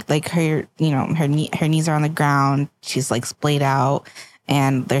sitting, like her, you know, her knees are on the ground. She's like splayed out,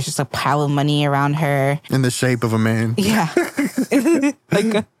 and there's just a pile of money around her. In the shape of a man. Yeah,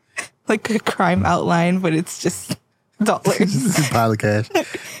 like a crime outline, but it's just dollars. Just a pile of cash.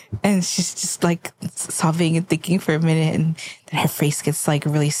 And she's just like sobbing and thinking for a minute, and then her face gets like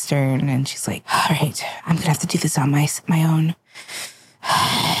really stern, and she's like, "All right, I'm gonna have to do this on my own.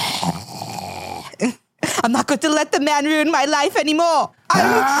 I'm not going to let the man ruin my life anymore.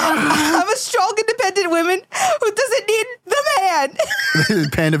 I'm a strong, independent woman who doesn't need the man."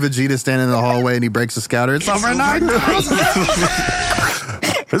 Panda Vegeta standing in the hallway, and he breaks a scouter. It's over now.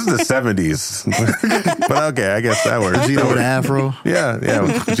 This is the 70s. But okay, I guess that works. Vegeta with an afro. Yeah.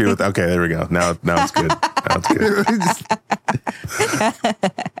 Vegeta with, okay, there we go. Now it's good. Now it's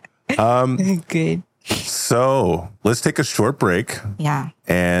good. Good. So let's take a short break. Yeah.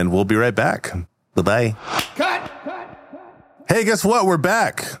 And we'll be right back. Bye-bye. Hey, guess what? We're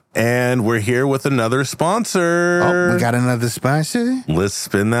back. And we're here with another sponsor. Oh, we got another sponsor. Let's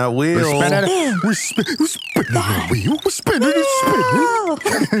spin that wheel. We're spinning the wheel. We're spinning the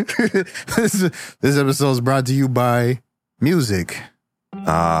spin. This episode is brought to you by music.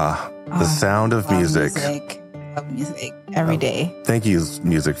 The sound of music. Love music every day. Thank you,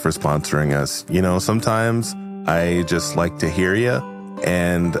 music, for sponsoring us. You know, sometimes I just like to hear you,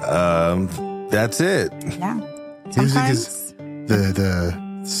 and that's it. Yeah. Music is the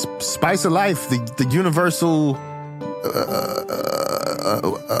spice of life, the universal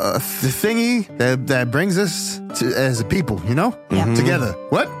the thingy that brings us to, as a people, you know, together.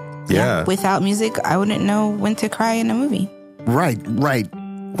 What? Yeah. Without music, I wouldn't know when to cry in a movie. Right.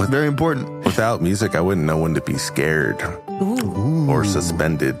 Very important. Without music, I wouldn't know when to be scared or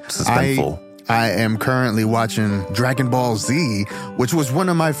suspenseful. I am currently watching Dragon Ball Z, which was one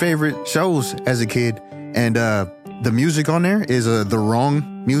of my favorite shows as a kid. And the music on there is the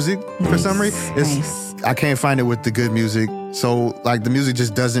wrong music for some reason. I can't find it with the good music. So, like, the music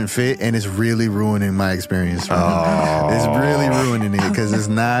just doesn't fit, and it's really ruining my experience. It's really ruining it because it's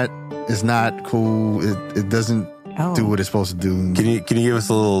not cool. It doesn't do what it's supposed to do. Can you give us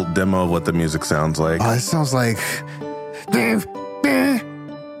a little demo of what the music sounds like? Oh, it sounds like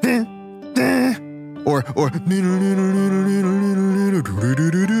or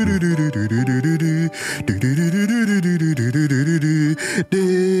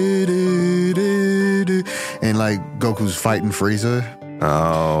and like Goku's fighting Frieza.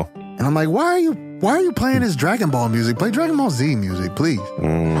 Oh. And I'm like, why are you playing this Dragon Ball music? Play Dragon Ball Z music, please.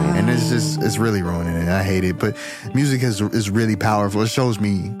 And it's really ruining it. I hate it. But music is really powerful. It shows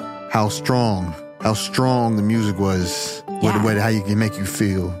me how strong the music was. How you can make you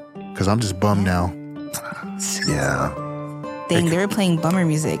feel. Because I'm just bummed now. Yeah. Dang, they were playing bummer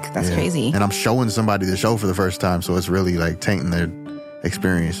music. That's crazy. And I'm showing somebody the show for the first time, so it's really like tainting their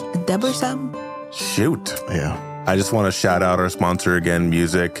experience. A dub or sub? Shoot. Yeah. I just want to shout out our sponsor again,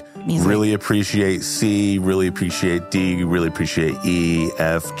 music. Really appreciate C, really appreciate D, really appreciate E,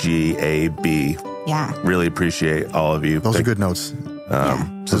 F, G, A, B. Yeah. Really appreciate all of you. Those are good notes.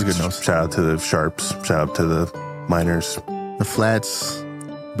 Those are good notes. Shout out to the sharps. Shout out to the minors. The flats,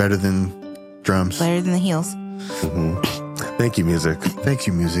 better than drums. Better than the heels. Thank you, music. Thank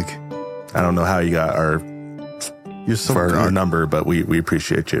you, music. I don't know how you got our number, but we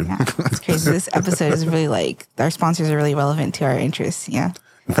appreciate you. Yeah, it's crazy. This episode is really like, our sponsors are really relevant to our interests. Yeah.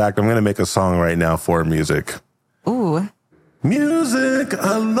 In fact, I'm going to make a song right now for music. Ooh. Music,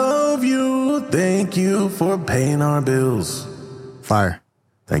 I love you. Thank you for paying our bills. Fire.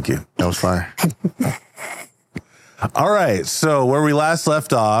 Thank you. That was fire. All right. So where we last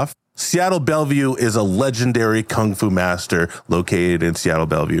left off, Seattle Bellevue is a legendary kung fu master located in Seattle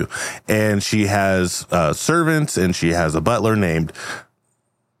Bellevue. And she has servants, and she has a butler named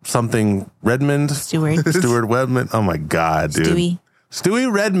something Redmond. Stewart Redmond. Oh, my God, dude.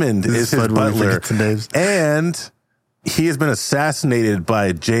 Stewie Redmond is his butler. And he has been assassinated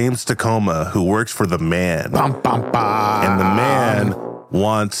by James Tacoma, who works for the man. And the man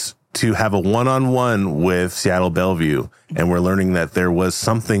wants to have a one-on-one with Seattle Bellevue. And we're learning that there was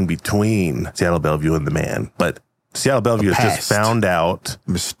something between Seattle Bellevue and the man. But Seattle Bellevue has just found out.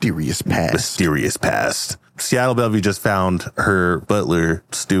 Mysterious past. Seattle Bellevue just found her butler,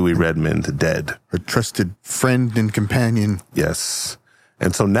 Stewie Redmond, dead. Her trusted friend and companion. Yes.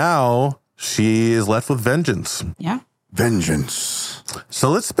 And so now she is left with vengeance. Yeah. Vengeance. So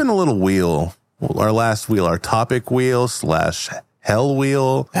let's spin a little wheel. Our last wheel, our topic wheel / hell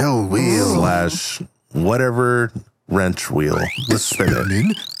wheel. Hell wheel. / whatever wrench wheel. Let's spin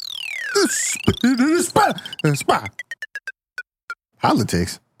it.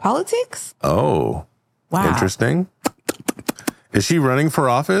 Politics. Politics? Oh. Wow. Interesting. Is she running for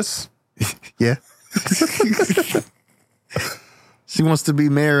office? Yeah. She wants to be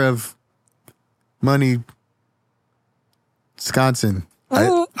mayor of Money, Wisconsin.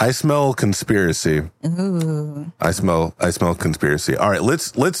 I smell conspiracy. Ooh. I smell conspiracy. All right,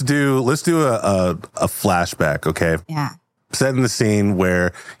 let's do a flashback, okay? Yeah. Setting the scene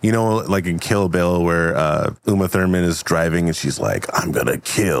where, you know, like in Kill Bill, where Uma Thurman is driving and she's like, "I'm gonna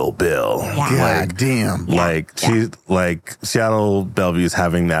kill Bill." Yeah. God damn. Like she's like Seattle Bellevue's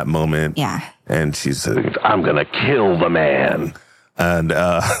having that moment. Yeah. And she's I'm gonna kill the man. and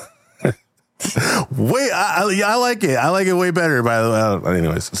wait, I like it. I like it way better. By the way,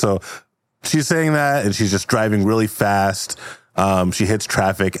 anyways, so she's saying that, and she's just driving really fast. She hits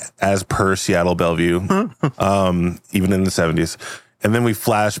traffic as per Seattle Bellevue, even in the 70s. And then we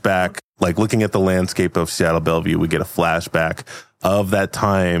flash back, like looking at the landscape of Seattle Bellevue, we get a flashback of that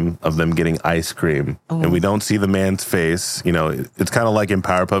time of them getting ice cream. And we don't see the man's face. You know, it's kind of like in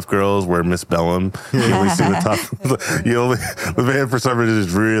Powerpuff Girls where Miss Bellum, you only see the top, the man for some reason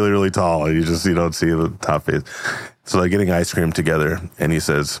is really, really tall. And you don't see the top face. So they're getting ice cream together. And he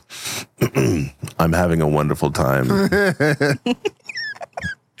says, "I'm having a wonderful time."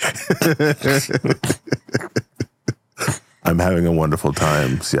 I'm having a wonderful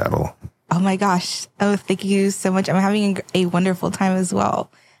time, Seattle. Oh my gosh. Oh, thank you so much. I'm having a wonderful time as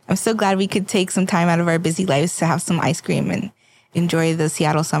well. I'm so glad we could take some time out of our busy lives to have some ice cream and enjoy the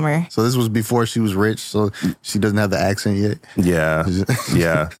Seattle summer. So this was before she was rich, so she doesn't have the accent yet. Yeah.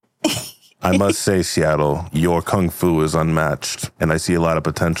 Yeah. I must say, Seattle, your kung fu is unmatched, and I see a lot of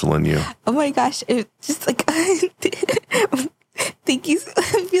potential in you. Oh my gosh. It's just like, thank you.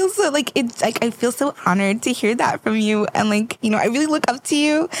 I feel so I feel so honored to hear that from you. And like, you know, I really look up to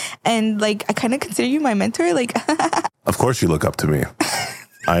you, and like, I kind of consider you my mentor. Like, Of course you look up to me.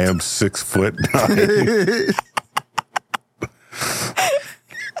 I am 6'9".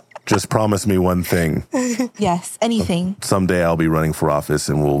 Just promise me one thing. yes, anything. Someday I'll be running for office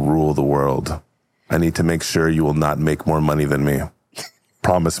and will rule the world. I need to make sure you will not make more money than me.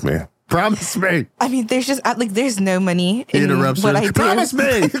 Promise me. Promise me. I mean, there's no money in Interrupts what her. I do. Promise me.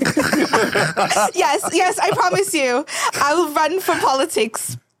 Yes, I promise you. I will run for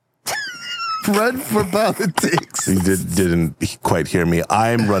politics. Run for politics. You didn't quite hear me.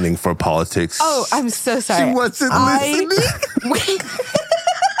 I'm running for politics. Oh, I'm so sorry. She wasn't listening.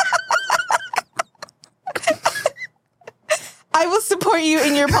 I will support you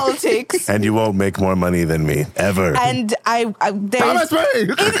in your politics. And you won't make more money than me, ever. And there's... Promise me.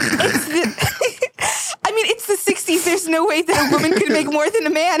 It's the 60s. There's no way that a woman could make more than a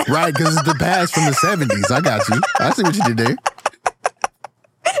man. Right, because it's the past from the 70s. I got you. I see what you did there.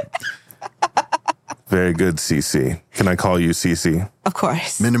 Very good, CC. Can I call you CC? Of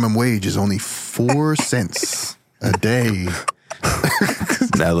course. Minimum wage is only 4 cents a day.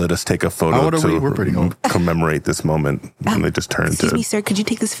 Now let us take a photo How old are we? to We're pretty old. commemorate this moment. And they just turn Excuse to... me, sir. Could you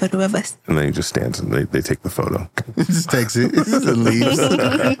take this photo of us? And then he just stands and they take the photo. Just takes it and leaves. You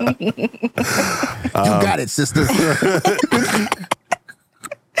got it, sister.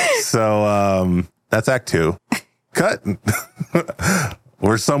 So that's Act 2. Cut.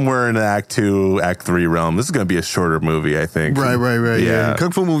 We're somewhere in Act 2, Act 3 realm. This is going to be a shorter movie, I think. Right. Yeah.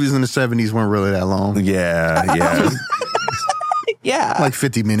 Kung Fu movies in the 70s weren't really that long. Yeah. Yeah. Like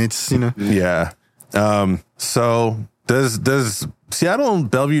 50 minutes, you know? Yeah. So does Seattle and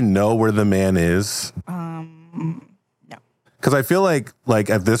Bellevue know where the man is? No. Because I feel like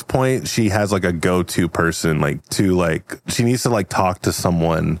at this point she has like a go-to person, she needs to talk to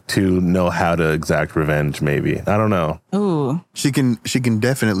someone to know how to exact revenge. Maybe, I don't know. Ooh. She can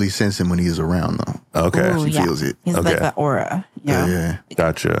definitely sense him when he's around though. Okay, Ooh, She feels it. He's Okay. like an aura. Yeah. Yeah.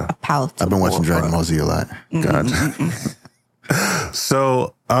 gotcha. Palatable I've been watching Dragon aura. Ball Z a lot. Gotcha.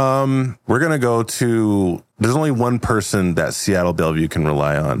 So, we're going to go to, there's only one person that Seattle Bellevue can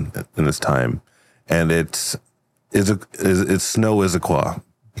rely on in this time. And it's Snow Issaquah.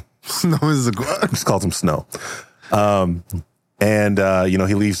 Snow is a Just calls him Snow. And,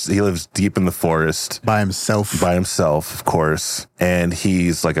 he lives deep in the forest. By himself. By himself, of course. And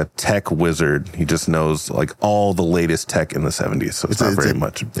he's like a tech wizard. He just knows like all the latest tech in the 70s. So it's not very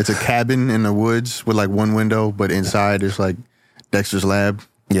much. It's a cabin in the woods with like one window, but inside is like Dexter's lab.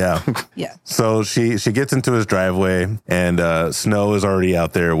 Yeah. Yeah. So she gets into his driveway, and Snow is already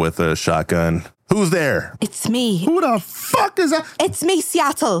out there with a shotgun. Who's there? It's me. Who the fuck is that? It's me,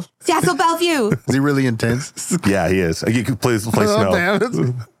 Seattle. Seattle Bellevue. Is he really intense? Yeah, he is. You can play Snow. Damn. Who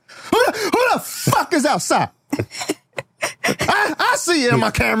the fuck is outside? I see it on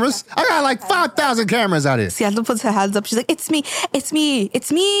my cameras. I got like 5,000 cameras out here. Seattle puts her hands up. She's like, it's me. It's me.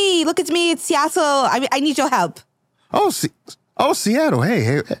 It's me. Look, it's me. It's Seattle. I need your help. Oh, Seattle.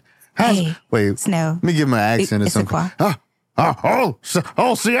 Hey. Hey, wait. Snow. Let me give him an accent or It's something.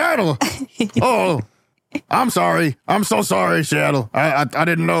 Seattle. Oh, I'm sorry. I'm so sorry, Seattle. I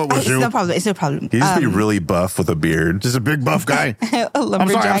didn't know it was you. It's no problem. He used to be really buff with a beard. Just a big buff guy. A I'm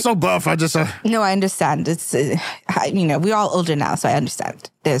lumberjack. sorry. I'm so buff. I just. No, I understand. It's, we're all older now, so I understand.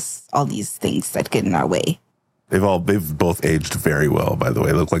 There's all these things that get in our way. They've both aged very well, by the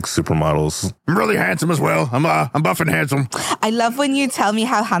way. They look like supermodels. I'm really handsome as well. I'm buff and handsome. I love when you tell me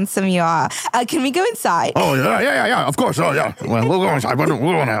how handsome you are. Can we go inside? Oh yeah. Of course. Oh yeah. Well, we'll go inside. We'll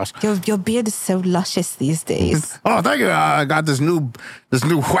go in the house. Your beard is so luscious these days. Oh, thank you. I got this new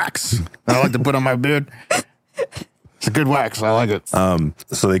wax that I like to put on my beard. It's a good wax. I like it.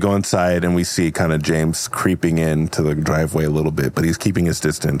 So they go inside, and we see kind of James creeping into the driveway a little bit, but he's keeping his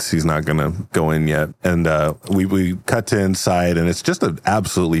distance. He's not going to go in yet. And we cut to inside, and it's just an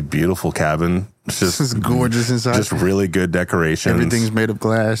absolutely beautiful cabin. It's gorgeous inside. Just really good decorations. Everything's made of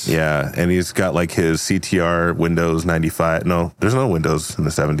glass. Yeah, and he's got like his CTR Windows 95. No, there's no Windows in the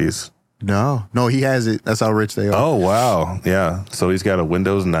 70s. No, he has it. That's how rich they are. Oh, wow. Yeah. So he's got a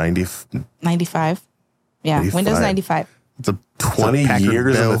Windows 95. Yeah, 95. Windows 95. It's a 20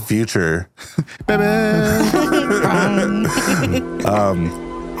 years in the future. Baby.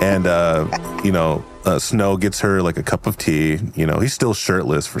 Snow gets her like a cup of tea. He's still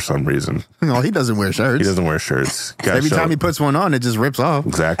shirtless for some reason. No, he doesn't wear shirts. He doesn't wear shirts. Every time he puts one on, it just rips off.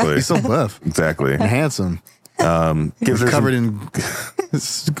 Exactly. He's so buff. Exactly. And handsome. Gives her covered in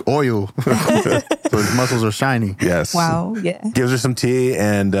oil. So his muscles are shiny. Yes. Wow, yeah. Gives her some tea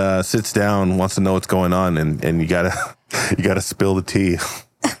and sits down, wants to know what's going on, and you gotta spill the tea.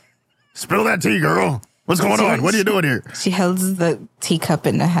 Spill that tea, girl. What's going on? What are you doing here? She holds the teacup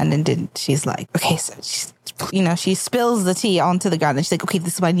in her hand and she's like, okay, so she spills the tea onto the ground and she's like, okay,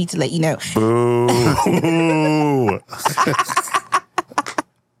 this is what I need to let you know. Boo.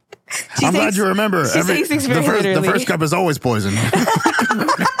 I'm glad you remember. The first cup is always poison.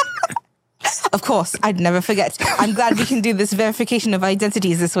 Of course, I'd never forget. I'm glad we can do this verification of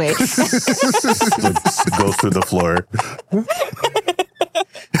identities this way. Goes through the floor.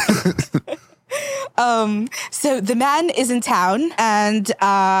 So the man is in town and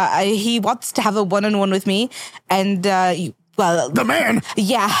he wants to have a one-on-one with me. And the man.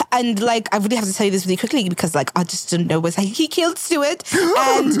 Yeah, and I really have to tell you this really quickly because I just don't know what's he killed Stuart,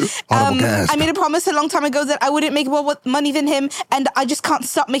 and I made a promise a long time ago that I wouldn't make more money than him, and I just can't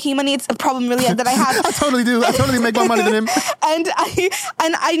stop making money. It's a problem really that I have. I totally do. I totally make more money than him, and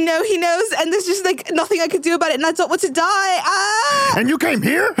I know he knows, and there's just nothing I could do about it, and I don't want to die. Ah! And you came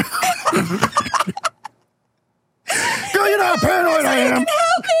here. Girl, you know how paranoid I am.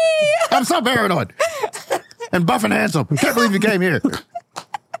 Help me! I'm so paranoid. And buff and handsome. Can't believe you came here.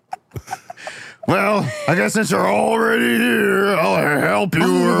 Well, I guess since you're already here, I'll help you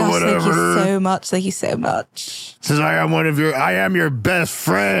whatever. Thank you so much. Since I am your best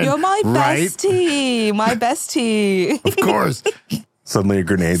friend. You're my bestie. My bestie. Of course. Suddenly a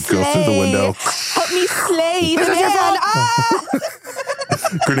grenade goes through the window. Help me slay the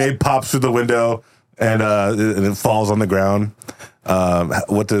man. Grenade pops through the window and it falls on the ground.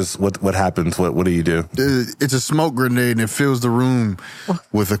 What happens? What do you do? It's a smoke grenade and it fills the room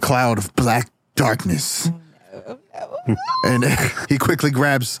with a cloud of black darkness. And he quickly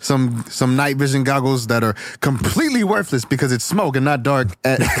grabs some night vision goggles that are completely worthless because it's smoke and not dark.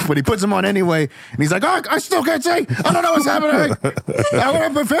 But he puts them on anyway, and he's like, "Oh, I still can't see. I don't know what's happening. I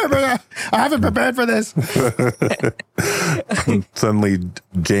haven't prepared for this." Suddenly,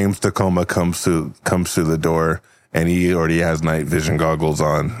 James Tacoma comes through the door. And he already has night vision goggles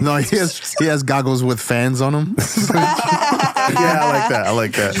on. No, he has goggles with fans on them. Yeah, I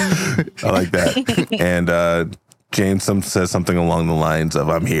like that. And James says something along the lines of,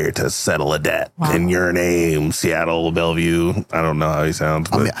 "I'm here to settle a debt in your name, Seattle Bellevue." I don't know how he sounds,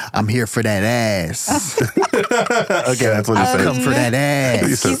 but I'm here for that ass. Okay, that's what he says. Come for that ass.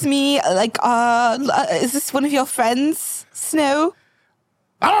 Excuse me, is this one of your friends? Snow.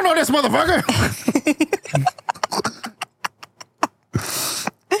 I don't know this motherfucker.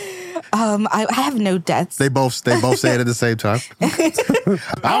 I have no debts. They both say it at the same time. I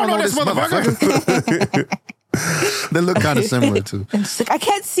don't know this motherfucker. They look kind of similar too. And she's like, I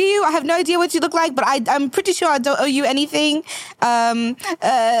can't see you. I have no idea what you look like, but I'm pretty sure I don't owe you anything. And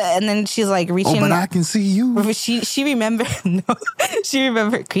then she's like reaching. Oh, but I can see you. She remembers. No, she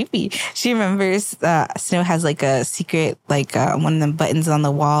remembers. Creepy. She remembers. Snow has like a secret, like one of them buttons on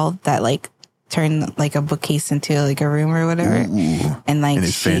the wall that like turn like a bookcase into like a room or whatever. Ooh, and like in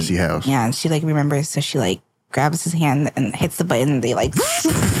his fancy house. Yeah, and she like remembers, so she like grabs his hand and hits the button. And they like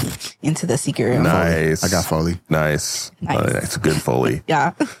into the secret room. Nice. I got Foley. Nice. That's good Foley.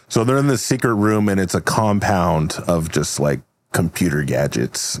 Yeah. So they're in this secret room, and it's a compound of just like computer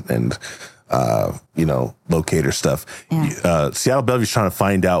gadgets and locator stuff. Yeah. Seattle Bellevue's trying to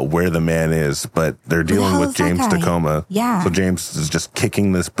find out where the man is, but they're dealing with James Tacoma. Yeah. So James is just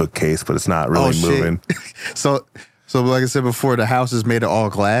kicking this bookcase, but it's not really moving. So like I said before, the house is made of all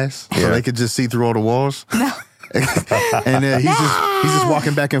glass, so they could just see through all the walls. No. And he's just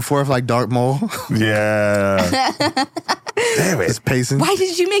walking back and forth like Dark Maul. Yeah. Damn it. Just pacing. Why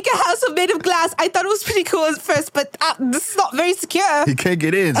did you make a house made of glass? I thought it was pretty cool at first, but this is not very secure. He can't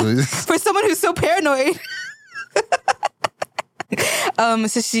get in. So for someone who's so paranoid.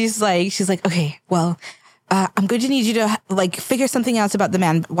 So she's like, okay, well, I'm going to need you to like figure something else about the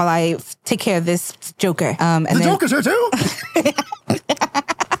man while I take care of this Joker. Joker's here too?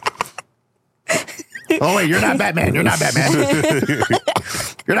 Oh wait, you're not Batman. You're not Batman.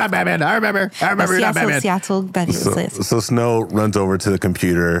 You're not Batman. I remember. You're not Batman. Seattle. So Snow runs over to the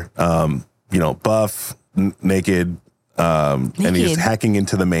computer, buff, naked, and he's hacking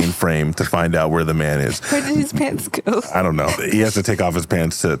into the mainframe to find out where the man is. Where did his pants go? I don't know. He has to take off his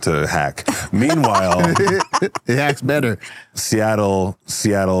pants to hack. Meanwhile, he hacks better. Seattle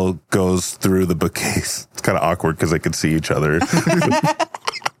goes through the bookcase. It's kind of awkward because they could see each other.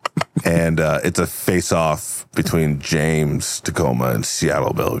 And it's a face-off between James Tacoma and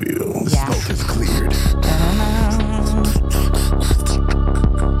Seattle Bellevue. The smoke is cleared.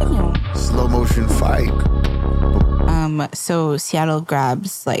 Slow motion fight. So Seattle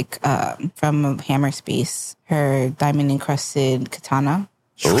grabs from Hammer Space her diamond encrusted katana.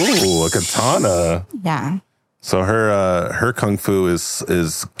 Ooh, a katana. Yeah. So her kung fu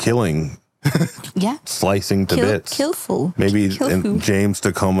is killing. Yeah. Slicing to bits. Killful. Maybe Killful. James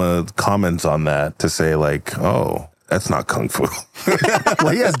Tacoma comments on that to say like, oh, that's not kung fu.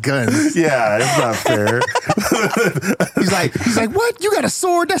 Well, he has guns. Yeah, it's not fair. He's like, what? You got a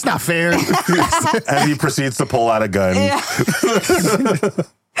sword? That's not fair. As he proceeds to pull out a gun. Yeah.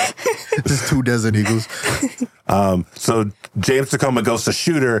 Just two Desert Eagles. So James Tacoma goes to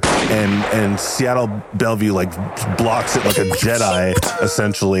shoot her, and Seattle Bellevue like blocks it like a Jedi,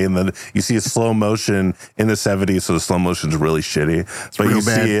 essentially. And then you see a slow motion in the 70s, so the slow motion's really shitty. But you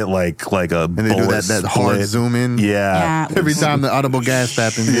bad. see it like a And they do that hard zoom in. Yeah. Every time the audible gas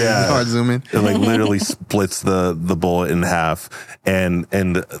happens, hard zoom in. It like literally splits the bullet in half, and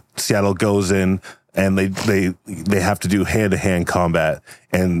Seattle goes in. And they have to do hand-to-hand combat.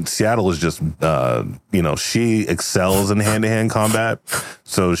 And Seattle is just, she excels in hand-to-hand combat.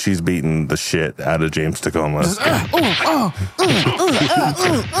 So she's beating the shit out of James Tacoma. Who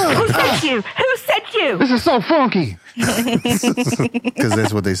sent you? Who sent you? This is so funky. Because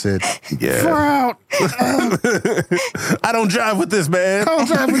that's what they said. Yeah. Far out. I don't jive with this, man. I don't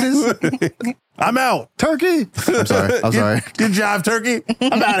jive with this. I'm out. Turkey. I'm sorry. Good jive, turkey.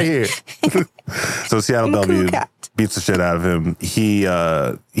 I'm out of here. So Seattle Bellevue beats the shit out of him. He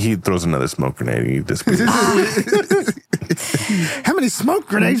throws another smoke grenade and he disappears. How many smoke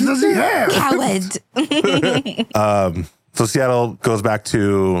grenades does he have? Coward. So Seattle goes back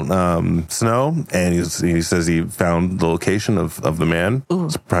to Snow, and he says he found the location of the man. Ooh.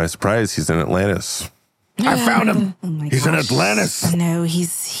 Surprise, surprise, he's in Atlantis. I found him. Oh my He's gosh. in Atlantis. No,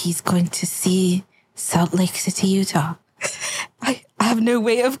 he's going to see Salt Lake City, Utah. I have no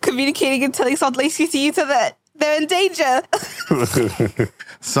way of communicating and telling Salt Lake City, Utah that they're in danger.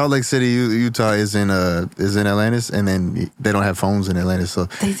 Salt Lake City, Utah is in Atlantis, and then they don't have phones in Atlantis, so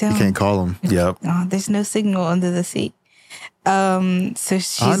you can't call them. Yep. Oh, there's no signal under the sea. So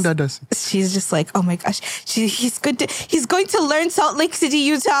she's just like, oh my gosh, he's going to learn Salt Lake City,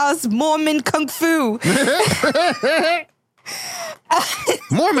 Utah's Mormon kung fu.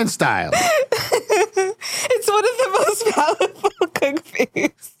 Mormon style. It's one of the most powerful kung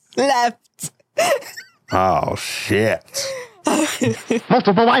fu's left. Oh shit.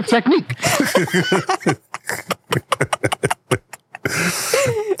 Multiple wife technique.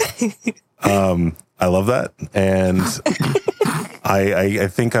 I love that. And I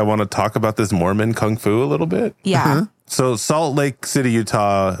think I want to talk about this Mormon Kung Fu a little bit. Yeah. So Salt Lake City,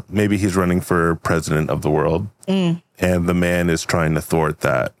 Utah, maybe he's running for president of the world. And the man is trying to thwart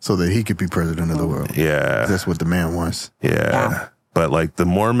that. So that he could be president of the world. Yeah. That's what the man wants. Yeah. But like the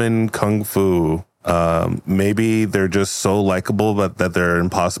Mormon Kung Fu, maybe they're just so likable that they're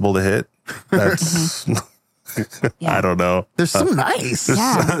impossible to hit. That's, I don't know. They're so nice.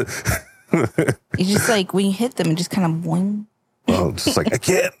 Yeah. You just like, when you hit them, it just kind of boing. Oh, just like, I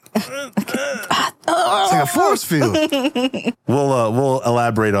can't. It's like a force field. We'll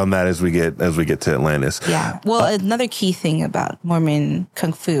elaborate on that as we get to Atlantis. Yeah. Well, another key thing about Mormon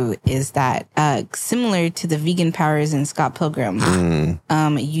Kung Fu is that similar to the vegan powers in Scott Pilgrim,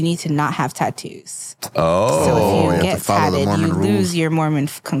 you need to not have tattoos. Oh. So if you you have get to follow the tatted, you Mormon rules. lose your Mormon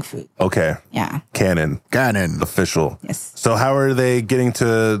Kung Fu. Okay. Yeah. Canon. Official. Yes. So how are they getting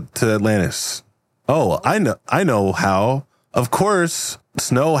to Atlantis? Oh, I know how. Of course,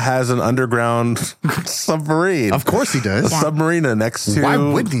 Snow has an underground submarine. Of course he does. A submarina next to Why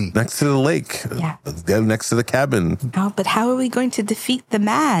wouldn't he? Next to the lake. Yeah. Next to the cabin. Oh, but how are we going to defeat the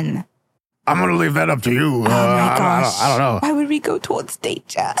man? I'm going to leave that up to you. Oh my gosh. I don't know. Why would we go towards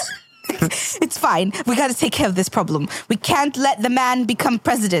danger? It's fine. We got to take care of this problem. We can't let the man become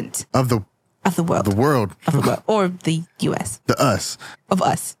president Of the world. the world. Of the world. Or the U.S. The us. Of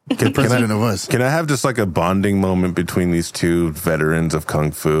us. The president of us. Can I have just like a bonding moment between these two veterans of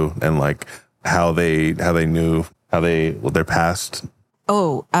Kung Fu and like how they knew their past?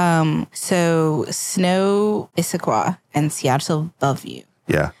 Oh, so Snow Issaquah and Seattle Bellevue.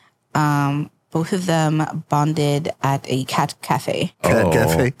 Yeah. Both of them bonded at a cat cafe. Cat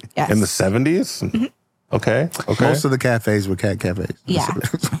cafe. Yes. In the 70s? Okay. Most of the cafes were cat cafes. Yeah.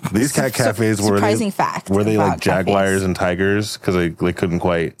 These cat cafes were surprising fact Were they about like jaguars cafes. and tigers? Because they couldn't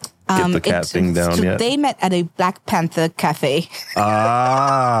quite get the cat thing down so yet. They met at a Black Panther cafe.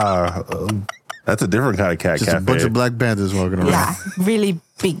 That's a different kind of cat Just cafe. a bunch of Black Panthers walking around. Yeah, really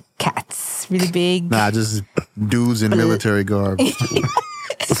big cats. Really big. Nah, just dudes in military garb.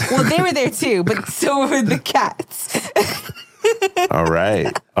 Well, they were there too, but so were the cats. All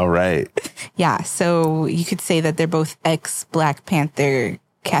right. Yeah, so you could say that they're both ex-Black Panther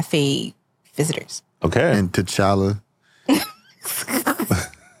cafe visitors. Okay. And T'Challa.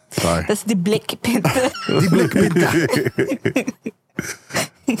 Sorry. That's the Black Panther.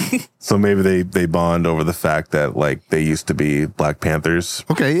 So maybe they bond over the fact that like they used to be Black Panthers.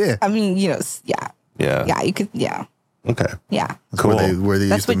 Okay, yeah. I mean, yeah. Yeah. Yeah, you could, yeah. Okay. Yeah. Cool. Where they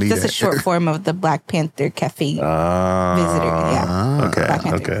That's used to meet that's a at. short form of the Black Panther cafe visitor. Yeah. Okay. Black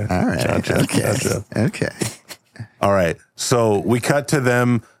Panther. Okay. All right. Gotcha. Okay. All right. So we cut to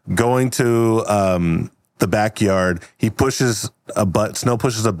them going to the backyard. He pushes a button. Snow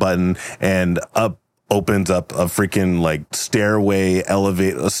pushes a button, and opens up a freaking like a stairway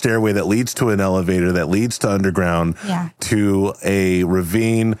that leads to an elevator that leads to underground to a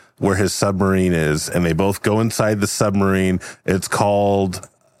ravine where his submarine is. And they both go inside the submarine. It's called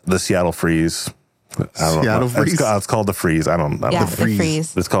the Seattle Freeze. Seattle Freeze? It's called the Freeze. I don't know. Yeah, The the freeze.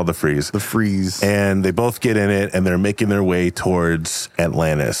 freeze. It's called the Freeze. The freeze. And they both get in it, and they're making their way towards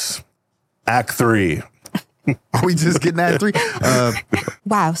Atlantis. Act 3. Are we just getting at 3?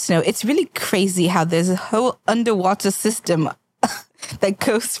 Wow, Snow, it's really crazy how there's a whole underwater system that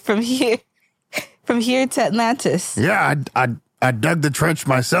goes from here to Atlantis. Yeah, I dug the trench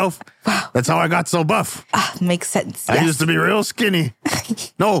myself. That's how I got so buff. Makes sense. I Yes. used to be real skinny.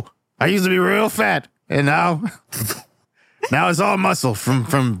 No, I used to be real fat. And now it's all muscle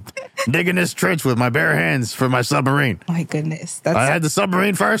from digging this trench with my bare hands for my submarine. Oh my goodness. I That's had the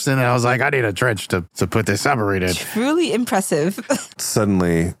submarine first, and I was like, I need a trench to put this submarine in. truly impressive.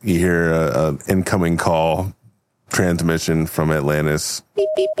 Suddenly, you hear an incoming call transmission from Atlantis. Beep,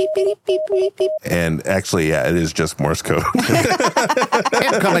 beep, beep, beep, beep, beep, beep. And actually, yeah, it is just Morse code.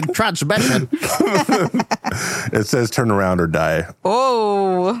 Incoming transmission. It says turn around or die.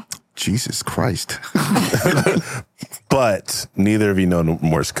 Oh, Jesus Christ. But neither of you know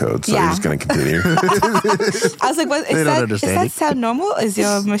Morse code, so you're Yeah. just going to continue. I was like, what, They is don't that, understand does that it. sound normal? Is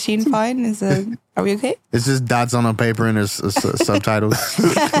your machine fine? Are we okay? It's just dots on a paper and there's subtitles.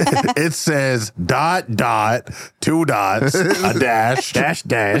 It says ... 2 dots, a dash.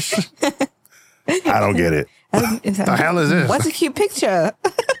 dash. I don't get it. The hell is this? What's a cute picture?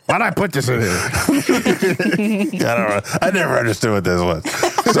 Why'd I put this in here? I don't know. I never understood what this was.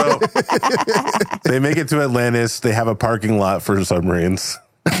 So they make it to Atlantis. They have a parking lot for submarines.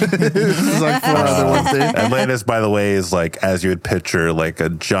 There's like 4 other ones there. Atlantis, by the way, is like, as you would picture, like a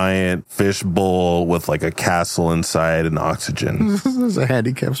giant fish bowl with like a castle inside and oxygen. There's a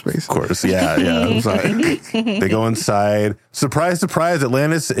handicap space. Of course. Yeah. I'm sorry. They go inside. Surprise, surprise.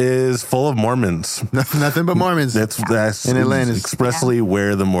 Atlantis is full of Mormons. Nothing but Mormons. That's in Atlantis. Expressly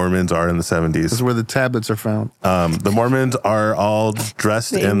where the Mormons are in the 70s. That's where the tablets are found. The Mormons are all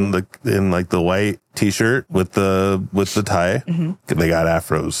dressed in like the white t-shirt with the tie. Mm-hmm. They got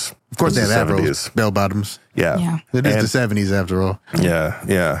afros. Of course, they It's have the afros, bell bottoms. Yeah. It is the 70s after all.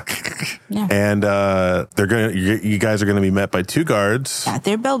 Yeah. And you guys are gonna be met by 2 guards. Yeah,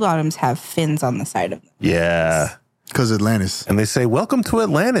 their bell bottoms have fins on the side of them. Yeah. Because Atlantis. And they say, "Welcome to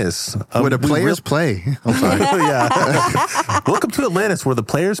Atlantis, where the players play." I'm sorry. Yeah. Welcome to Atlantis, where the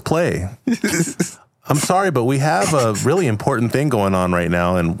players play. I'm sorry, but we have a really important thing going on right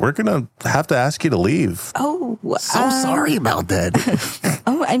now, and we're going to have to ask you to leave. Oh, So sorry about that.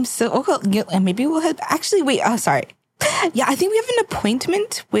 Oh, I'm so. Okay, yeah, maybe we'll head. Actually, wait. Oh, sorry. Yeah, I think we have an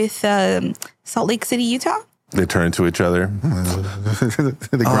appointment with Salt Lake City, Utah. They turn to each other.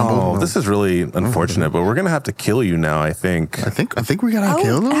 They grumble. Oh, this is really unfortunate, but we're going to have to kill you now, I think. I think we gotta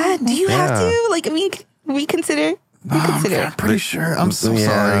kill them. Do you have to? Like, I mean, we consider. I'm pretty sure. I'm so Yeah,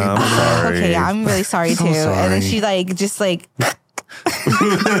 sorry. I'm sorry. Okay, yeah, I'm really sorry So too. sorry. And then she just like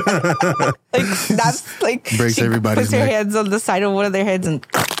that's like Breaks she everybody's puts her neck. hands on the side of one of their heads and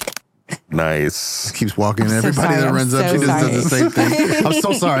Nice. Keeps walking. so Everybody sorry, that I'm runs up, so she just does the same thing. I'm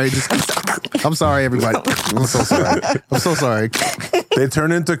so sorry. I'm sorry, everybody. I'm so sorry. I'm so sorry. They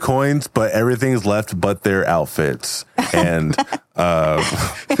turn into coins, but everything is left but their outfits. And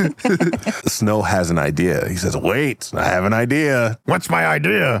Snow has an idea. He says, "Wait, I have an idea. What's my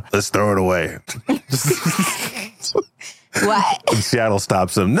idea? Let's throw it away." what? And Seattle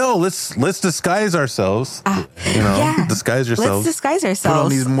stops him. "No, let's disguise ourselves. Yeah. Disguise Let's yourselves." disguise Put on ourselves.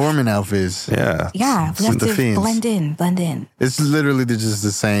 these Mormon outfits. Yeah. Yeah, we have the to fins. blend in. It's literally just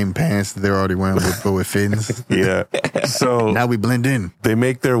the same pants that they're already wearing, but with fins. Yeah. So Now we blend in. they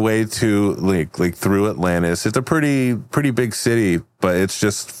make their way to like through Atlantis. It's a pretty big city, but it's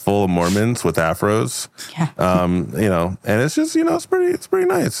just full of Mormons with afros. Yeah. And it's just, it's pretty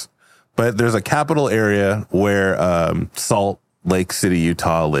nice. But there's a capital area where Salt Lake City,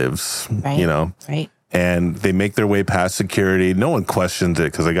 Utah lives, Right. Right. and they make their way past security. No one questions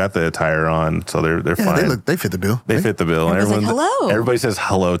it because they got the attire on, so they're Yeah, fine. they fit the bill. They fit the bill. And Everyone's like, "Hello." Everybody says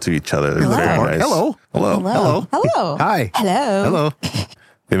hello to each other. It's very Hello. nice. Hello. Hello. Hello. Hello. Hi. Hello. Hello.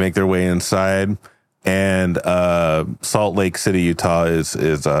 They make their way inside, and Salt Lake City, Utah is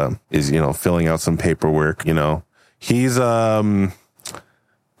filling out some paperwork. He's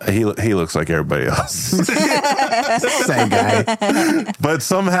he looks like everybody else, Same guy. but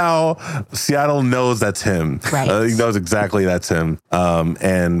somehow Seattle knows that's him. Right. He knows exactly that's him,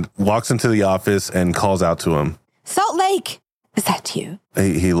 and walks into the office and calls out to him. Salt Lake, is that you?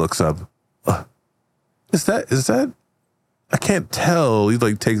 He looks up. Is that? I can't tell. He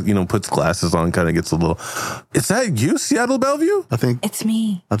takes, puts glasses on, kind of gets a little. Is that you, Seattle Bellevue? I think It's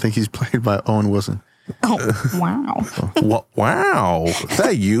me. he's played by Owen Wilson. Oh, wow. Wow. Is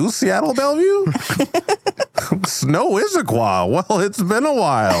that you, Seattle Bellevue? Snow Issaquah. Well, it's been a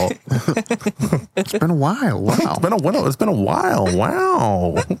while. It's been a while. Wow. It's been a while.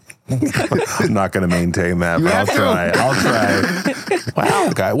 Wow. I'm not going to maintain that, but I'll try. Wow,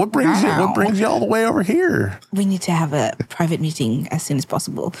 guy. What brings you all the way over here? We need to have a private meeting as soon as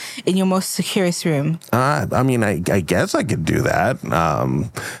possible in your most securest room. I guess I could do that.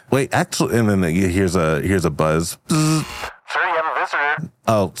 Wait, actually, and then here's a buzz. Sir, you have a visitor.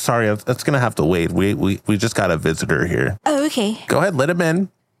 Oh, sorry, that's gonna have to wait. We just got a visitor here. Oh, okay. Go ahead, let him in.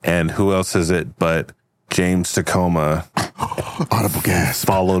 And who else is it but James Tacoma, Audible gas.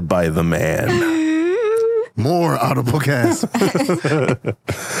 followed by the man. More audible gas.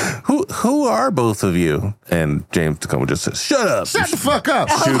 Who are both of you? And James Tacoma just says, "Shut up." Shut the fuck up.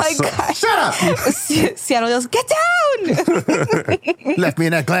 Oh my gosh. Shut up. Seattle yells, "Get down!" Left me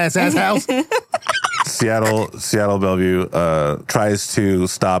in that glass ass house. Seattle Bellevue tries to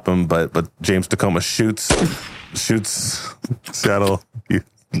stop him, but James Tacoma shoots Seattle,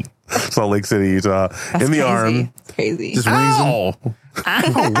 Salt Lake City, Utah, That's in the crazy. arm. It's crazy. Just wings him. Ow!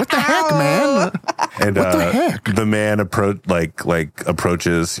 Ow, what the heck, man? And What the heck? the man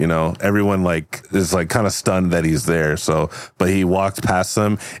approaches, everyone is kind of stunned that he's there. So, but he walks past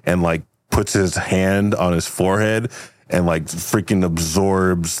them and puts his hand on his forehead and freaking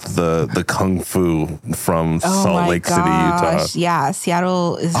absorbs the kung fu from Oh Salt my Lake City, Utah. gosh. Yeah,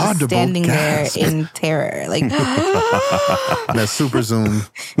 Seattle is just Audible standing gasp. there in terror. That super zoom.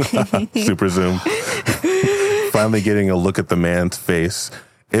 Super zoom. Finally getting a look at the man's face.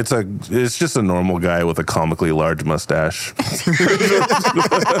 It's just a normal guy with a comically large mustache.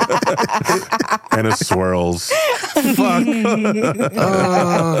 And it swirls. Fuck.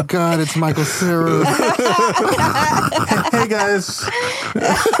 Oh, God, it's Michael Cera. Hey, guys.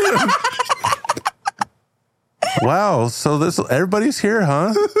 Wow, so everybody's here,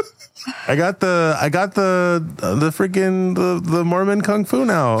 huh? I got the freaking the Mormon Kung Fu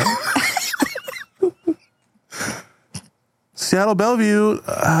now. Seattle Bellevue,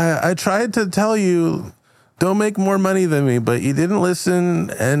 I tried to tell you, don't make more money than me, but you didn't listen,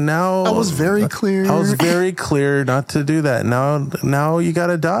 and now... I was very clear. I was very clear not to do that. Now you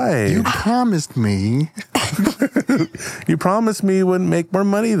gotta die. You promised me. You promised me you wouldn't make more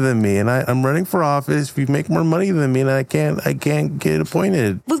money than me, and I'm running for office. If you make more money than me, and I can't get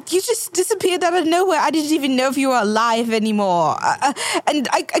appointed. Well, you just disappeared out of nowhere. I didn't even know if you were alive anymore. And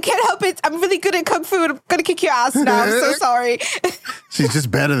I can't help it. I'm really good at Kung Fu, and I'm going to kick your ass now. I'm so sorry. She's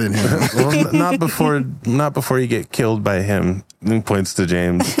just better than him. Well, not before you get killed by him. And points to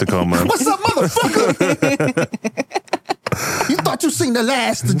James Tacoma. What's up, motherfucker? You thought you seen the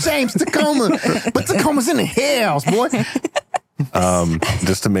last of James Tacoma, but Tacoma's in the hells, boy.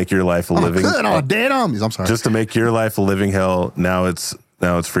 Just to make your life a living dead homies. I'm sorry. Just to make your life a living hell. Now it's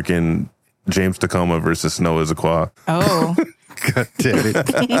freaking James Tacoma versus Noah Zakwa. Oh. God damn it.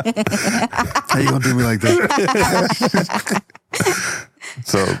 How you gonna do me like that?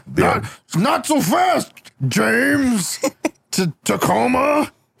 So yeah. Not so fast, James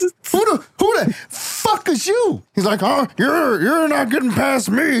Tacoma. Who the fuck is you? He's like, oh, you're not getting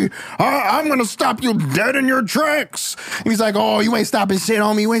past me. I'm gonna stop you dead in your tracks. And he's like, oh, you ain't stopping shit,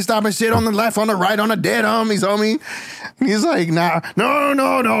 homie. You ain't stopping shit on the left, on the right, on the dead homies, homie. And he's like, nah,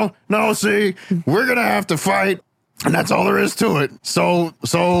 no. See, we're gonna have to fight, and that's all there is to it. So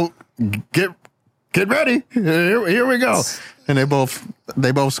get ready. Here we go. And they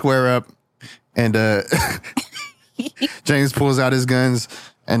both square up, and James pulls out his guns.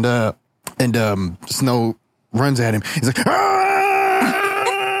 And Snow runs at him. He's like, ah!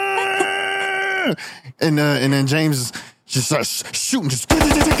 and then James just starts shooting,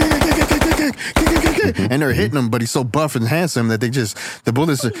 and they're hitting him. But he's so buff and handsome that the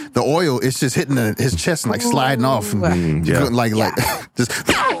bullets, the oil, it's just hitting his chest and like sliding off, and just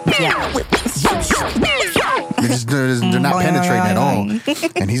they're not penetrating at all.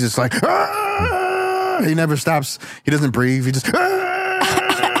 And he's just like, ah! He never stops. He doesn't breathe. He just.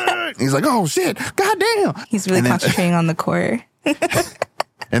 He's like, oh shit, goddamn. He's really concentrating on the core.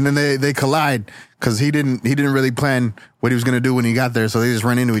 And then they collide because he didn't really plan what he was gonna do when he got there, so they just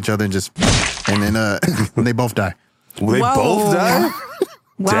run into each other and then they both die. They both die?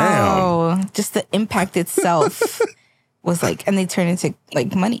 Wow. Damn. Just the impact itself was like, and they turn into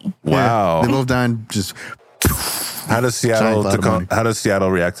like money. Wow. Yeah, they both die and just. How does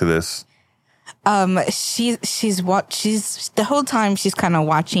Seattle react to this? She's the whole time she's kind of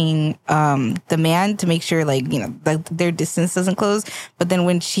watching the man to make sure their distance doesn't close. But then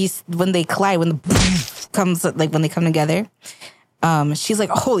when they collide, when the comes when they come together, she's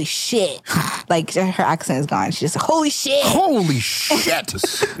like, holy shit. Like her accent is gone. She's just holy shit. Holy shit.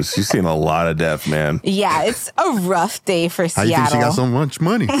 She's seen a lot of death, man. Yeah, it's a rough day for Seattle. How you think she got so much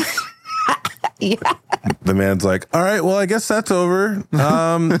money? Yeah. The man's like, all right, well, I guess that's over.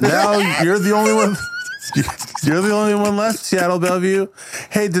 Now you're the only one. You're the only one left, Seattle Bellevue.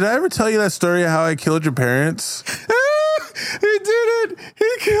 Hey, did I ever tell you that story of how I killed your parents? He did it. He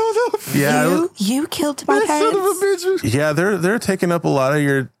killed them. Yeah, you killed my parents. Son of a bitch. Yeah, they're taking up a lot of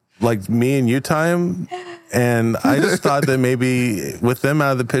your me and you time, and I just thought that maybe with them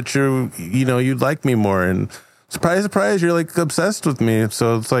out of the picture, you'd like me more. And surprise, you're obsessed with me.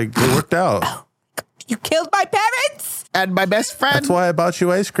 So it's it worked out. You killed my parents? And my best friend. That's why I bought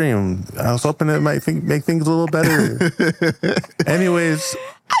you ice cream. I was hoping it might make things a little better. Anyways.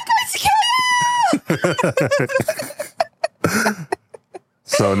 I'm going to kill you!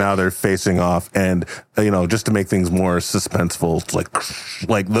 So now they're facing off, and just to make things more suspenseful,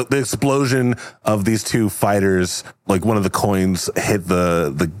 the explosion of these two fighters, one of the coins hit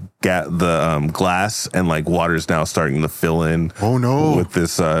the glass, and water's now starting to fill in. Oh no! With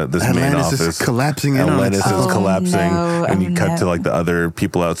this main office is collapsing. Atlantis is collapsing, no. and you cut to the other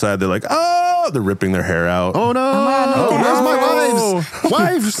people outside. They're like, oh, they're ripping their hair out. Oh no! Oh, where's my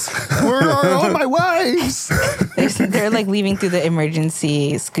wives? Where are all my wives? They're leaving through the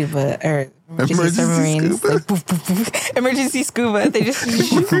emergency scuba or emergency submarines. Scuba? Boof, boof, boof. Emergency scuba. They just.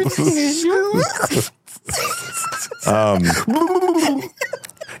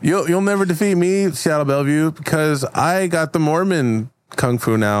 You'll never defeat me, Seattle Bellevue, because I got the Mormon Kung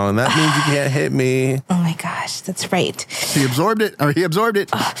Fu now, and that means you can't hit me. Oh my God. gosh, that's right. She absorbed it, or he absorbed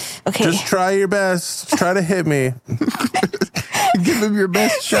it. Okay. Just try your best. Try to hit me. Give him your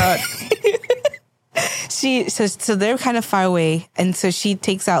best shot. So they're kind of far away, and so she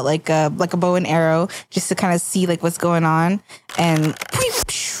takes out like a bow and arrow just to kind of see like what's going on, and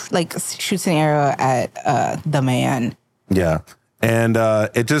like shoots an arrow at the man. Yeah. And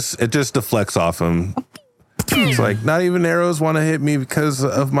it just deflects off him. It's like, not even arrows want to hit me because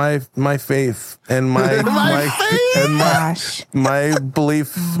of my faith and my my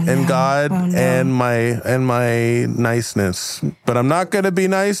belief in God and my niceness. But I'm not gonna be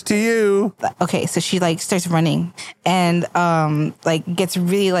nice to you. Okay, so she like starts running and like gets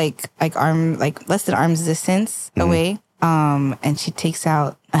really like arm like less than arm's distance away. And she takes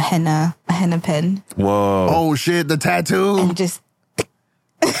out a henna pen. Whoa. Oh shit, the tattoo. And just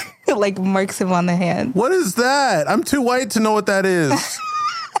like marks him on the hand. What is that? I'm too white to know what that is.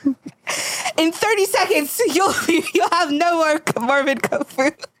 In 30 seconds, you'll have no more morbid kung fu.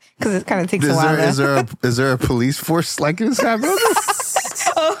 Because it kind of takes a while. Is there a police force like this happening?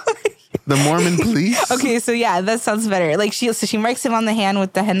 The Mormon police? Okay, so yeah, that sounds better. Like she marks him on the hand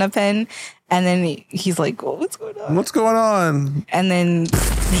with the henna pen, and then he's like, well, what's going on? What's going on? And then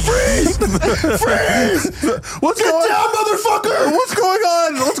Freeze! What's going on, motherfucker? What's going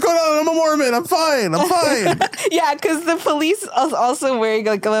on? What's going on? I'm a Mormon. I'm fine. yeah, because the police are also wearing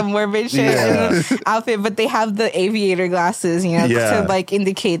like a Mormon shirt and outfit, but they have the aviator glasses, you know, to like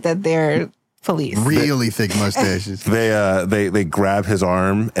indicate that they're police. Really thick mustaches. They grab his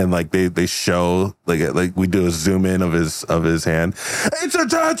arm and like they show like we do a zoom in of his hand. It's a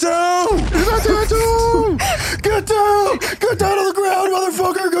tattoo! It's a tattoo! Get down! Get down to the ground,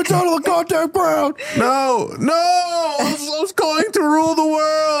 motherfucker! Get down to the goddamn ground! No! I was going to rule the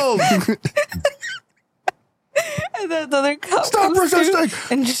world! And then the other cop Stop resisting!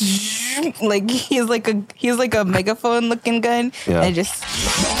 And just like he's like a megaphone looking gun and just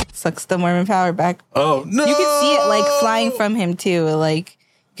sucks the Mormon power back. Oh no! You can see it like flying from him too. Like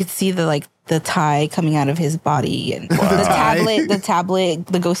you could see the tie coming out of his body and the tablet,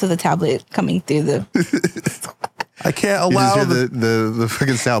 the ghost of the tablet coming through the. I can't You allow just hear the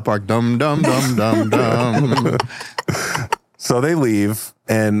fucking South Park dum dum dum dum dum. So they leave,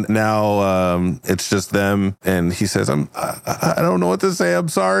 and now it's just them. And he says, I don't know what to say. I'm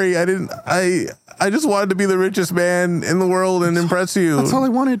sorry. I just wanted to be the richest man in the world and impress you. That's all I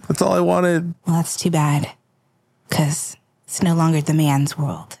wanted. Well, that's too bad, because it's no longer the man's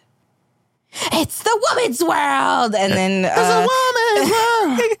world. It's the woman's world. And then It's a woman's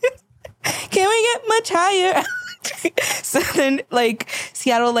world. Can we get much higher? So then like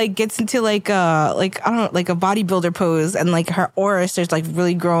Seattle like gets into like a bodybuilder pose, and like her aura starts like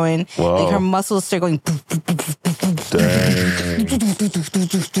really growing. Whoa. Like her muscles start going. Dang.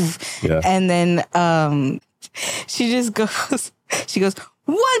 Yeah. And then she just goes,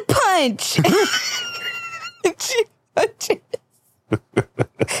 one punch.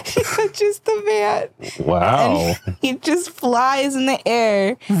 She punches the man. Wow. And he just flies in the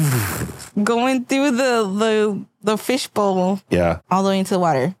air, going through the fishbowl. Yeah. All the way into the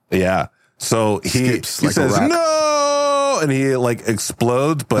water. Yeah. So he Skips like a says, rock. no! And he like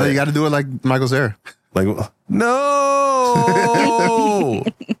explodes, but No, you got to do it like Michael Cera. like, no!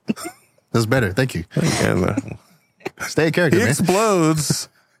 That's better. Thank you. And, Stay a character, he man. explodes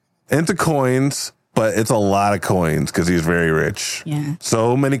into coins, but it's a lot of coins because he's very rich. Yeah.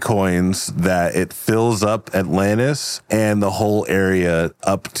 So many coins that it fills up Atlantis and the whole area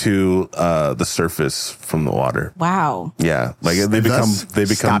up to the surface from the water. Wow. Yeah, like they become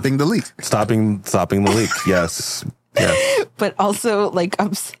stopping the leak. stopping the leak. Yes. Yeah. But also like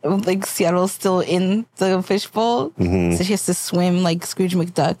Seattle's still in the fishbowl, so she has to swim like Scrooge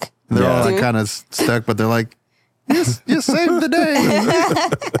McDuck. They're all like Dude. kind of stuck, but they're like, you saved the day.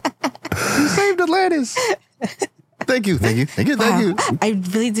 You saved Atlantis. Thank you. Wow. I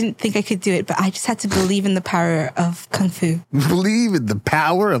really didn't think I could do it, but I just had to believe in the power of kung fu. Believe in the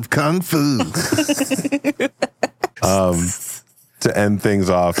power of kung fu. To end things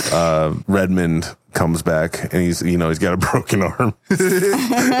off, Redmond comes back and he's got a broken arm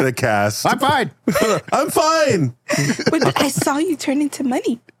and a cast. I'm fine. I'm fine. But I saw you turn into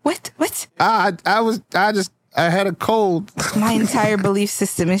money. What? I had a cold. My entire belief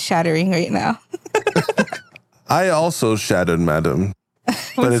system is shattering right now. I also shattered, madam,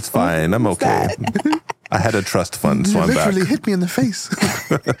 but it's fine. I'm okay. I had a trust fund, so You I'm back. literally hit me in the face.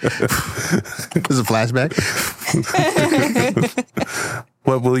 This is a flashback.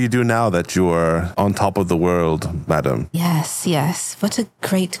 What will you do now that you are on top of the world, madam? Yes. What a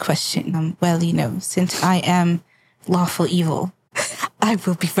great question. Well, since I am lawful evil, I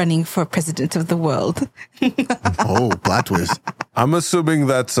will be running for president of the world. Oh, plot twist. I'm assuming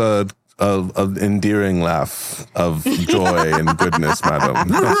that's a endearing laugh of joy and goodness, madam.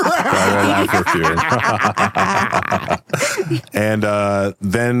 I laugh with you. And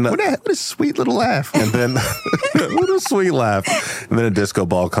then... What a sweet little laugh. And then... what a sweet laugh. And then a disco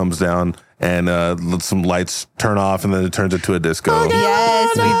ball comes down and some lights turn off and then it turns into a disco.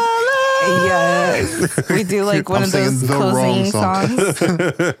 Yes, we do like one of those closing songs.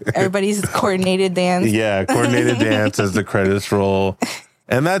 Everybody's coordinated dance. Yeah, coordinated dance as the credits roll.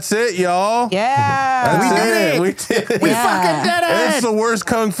 And that's it, y'all. Yeah. We did it. We did it. We fucking did it. It's the worst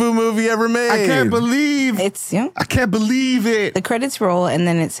kung fu movie ever made. I can't believe it. I can't believe it. The credits roll and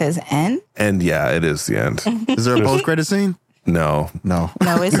then it says end. And yeah, it is the end. Is there a post-credit scene? No. No,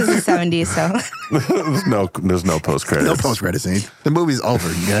 this is the 70s, so. There's no post-credits. No post-credit scene. The movie's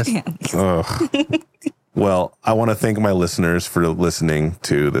over, you guys. Well, I want to thank my listeners for listening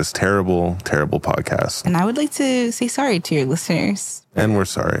to this terrible, terrible podcast. And I would like to say sorry to your listeners. And we're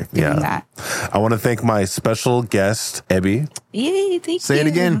sorry. Yeah. That. I want to thank my special guest, Ebby. Yay, thank you. Say it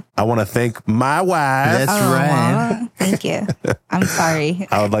again. I want to thank my wife. That's right. Thank you. I'm sorry.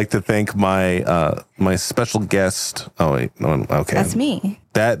 I would like to thank my my special guest. Oh wait, no, okay. That's me.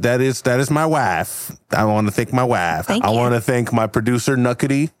 That is my wife. I want to thank my wife. Thank I you. want to thank my producer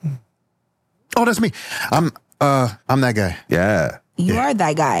Nuckety. Oh, that's me. I'm that guy. Yeah. You are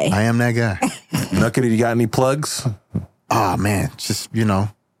that guy. I am that guy. Nuckety, you got any plugs? Oh man, just we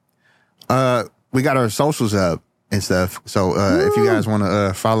got our socials up and stuff. So if you guys want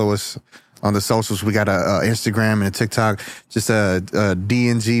to follow us on the socials, we got a Instagram and a TikTok. Just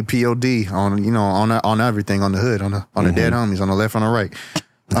DNG POD on everything, on the hood, on the dead homies, on the left, on the right.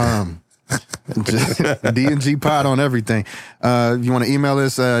 DNG pod on everything. If you want to email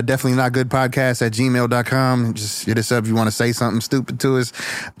us, definitely not good podcast @gmail.com. Just hit us up if you want to say something stupid to us.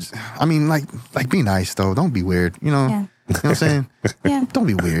 I mean, like be nice though. Don't be weird. You know, Yeah. you know what I'm saying? Yeah. Don't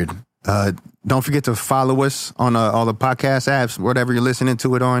be weird. Don't forget to follow us on all the podcast apps, whatever you're listening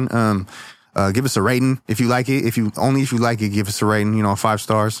to it on. Give us a rating if you like it. If you like it, give us a rating. 5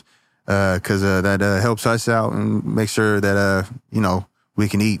 stars, because that helps us out and make sure that we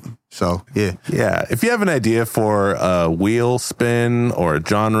can eat. So yeah. Yeah. If you have an idea for a wheel spin or a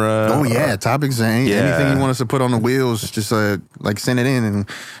genre. Oh yeah, topics and anything you want us to put on the wheels, just send it in and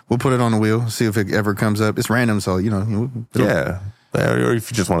we'll put it on the wheel. See if it ever comes up. It's random, so Yeah. Or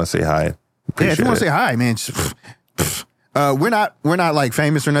if you just want to say hi. If you want to say hi, man. We're not like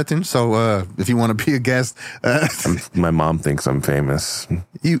famous or nothing. So if you want to be a guest, My mom thinks I'm famous.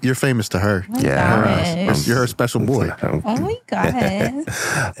 you're famous to her. Yeah. gosh. You're her special boy. Oh my God.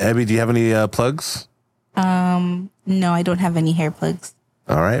 Abby, do you have any plugs? No, I don't have any hair plugs.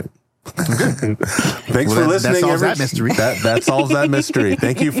 All right. Thanks Well, for that listening. solves that mystery. That solves that mystery.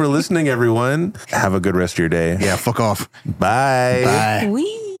 Thank you for listening, everyone. Have a good rest of your day. Yeah, fuck off. Bye. Bye.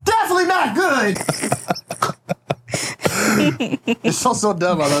 Wee. Definitely not good. It's so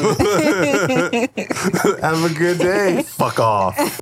dumb. I love it. Have a good day. Fuck off.